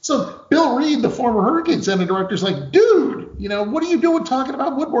 So Bill Reed, the former Hurricane Center director, is like, dude, what are you doing talking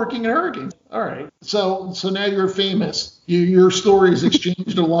about woodworking and hurricanes? All right. So now you're famous. Your story is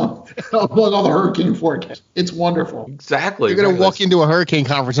exchanged along all the hurricane forecasts. It's wonderful. Exactly. You're going to walk into a hurricane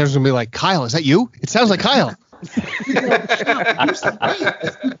conference and everyone's going to be like, Kyle, is that you? It sounds like Kyle.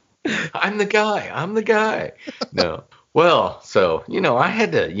 I'm the guy. No. Well, so, I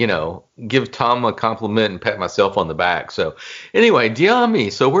had to, give Tom a compliment and pat myself on the back. So anyway, Dyami,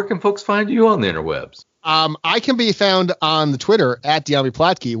 so where can folks find you on the interwebs? I can be found on the Twitter at Dyami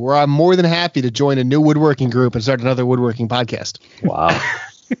Plotke, where I'm more than happy to join a new woodworking group and start another woodworking podcast. Wow.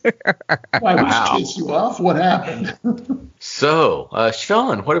 Why would you chase you off? What happened? So,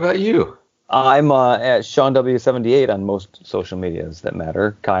 Sean, what about you? I'm at Sean W78 on most social medias that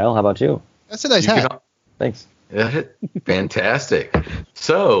matter. Kyle, how about you? That's a nice hat. Thanks. Fantastic.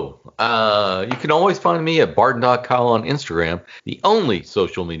 So, you can always find me at Barton.Kyle on Instagram, the only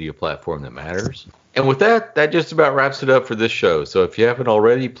social media platform that matters. And with that just about wraps it up for this show. So if you haven't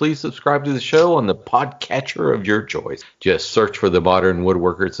already, please subscribe to the show on the podcatcher of your choice. Just search for the Modern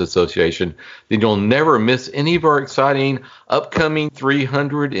Woodworkers Association. Then you'll never miss any of our exciting upcoming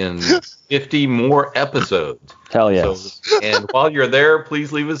 350 more episodes. Hell yes. So, and while you're there,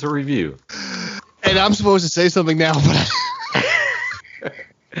 please leave us a review. And I'm supposed to say something now, but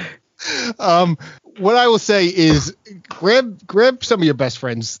what I will say is grab some of your best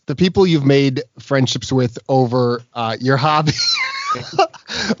friends, the people you've made friendships with over your hobby,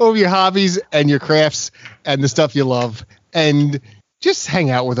 over your hobbies and your crafts and the stuff you love, and just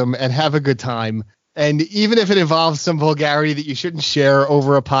hang out with them and have a good time. And even if it involves some vulgarity that you shouldn't share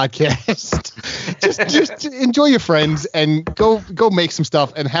over a podcast, just enjoy your friends and go make some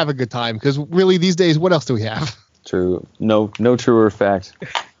stuff and have a good time. Because really, these days, what else do we have? True. No truer fact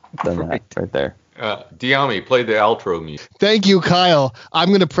than that right there. Diami, play the outro music. Thank you, Kyle. I'm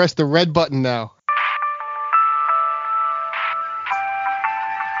going to press the red button now.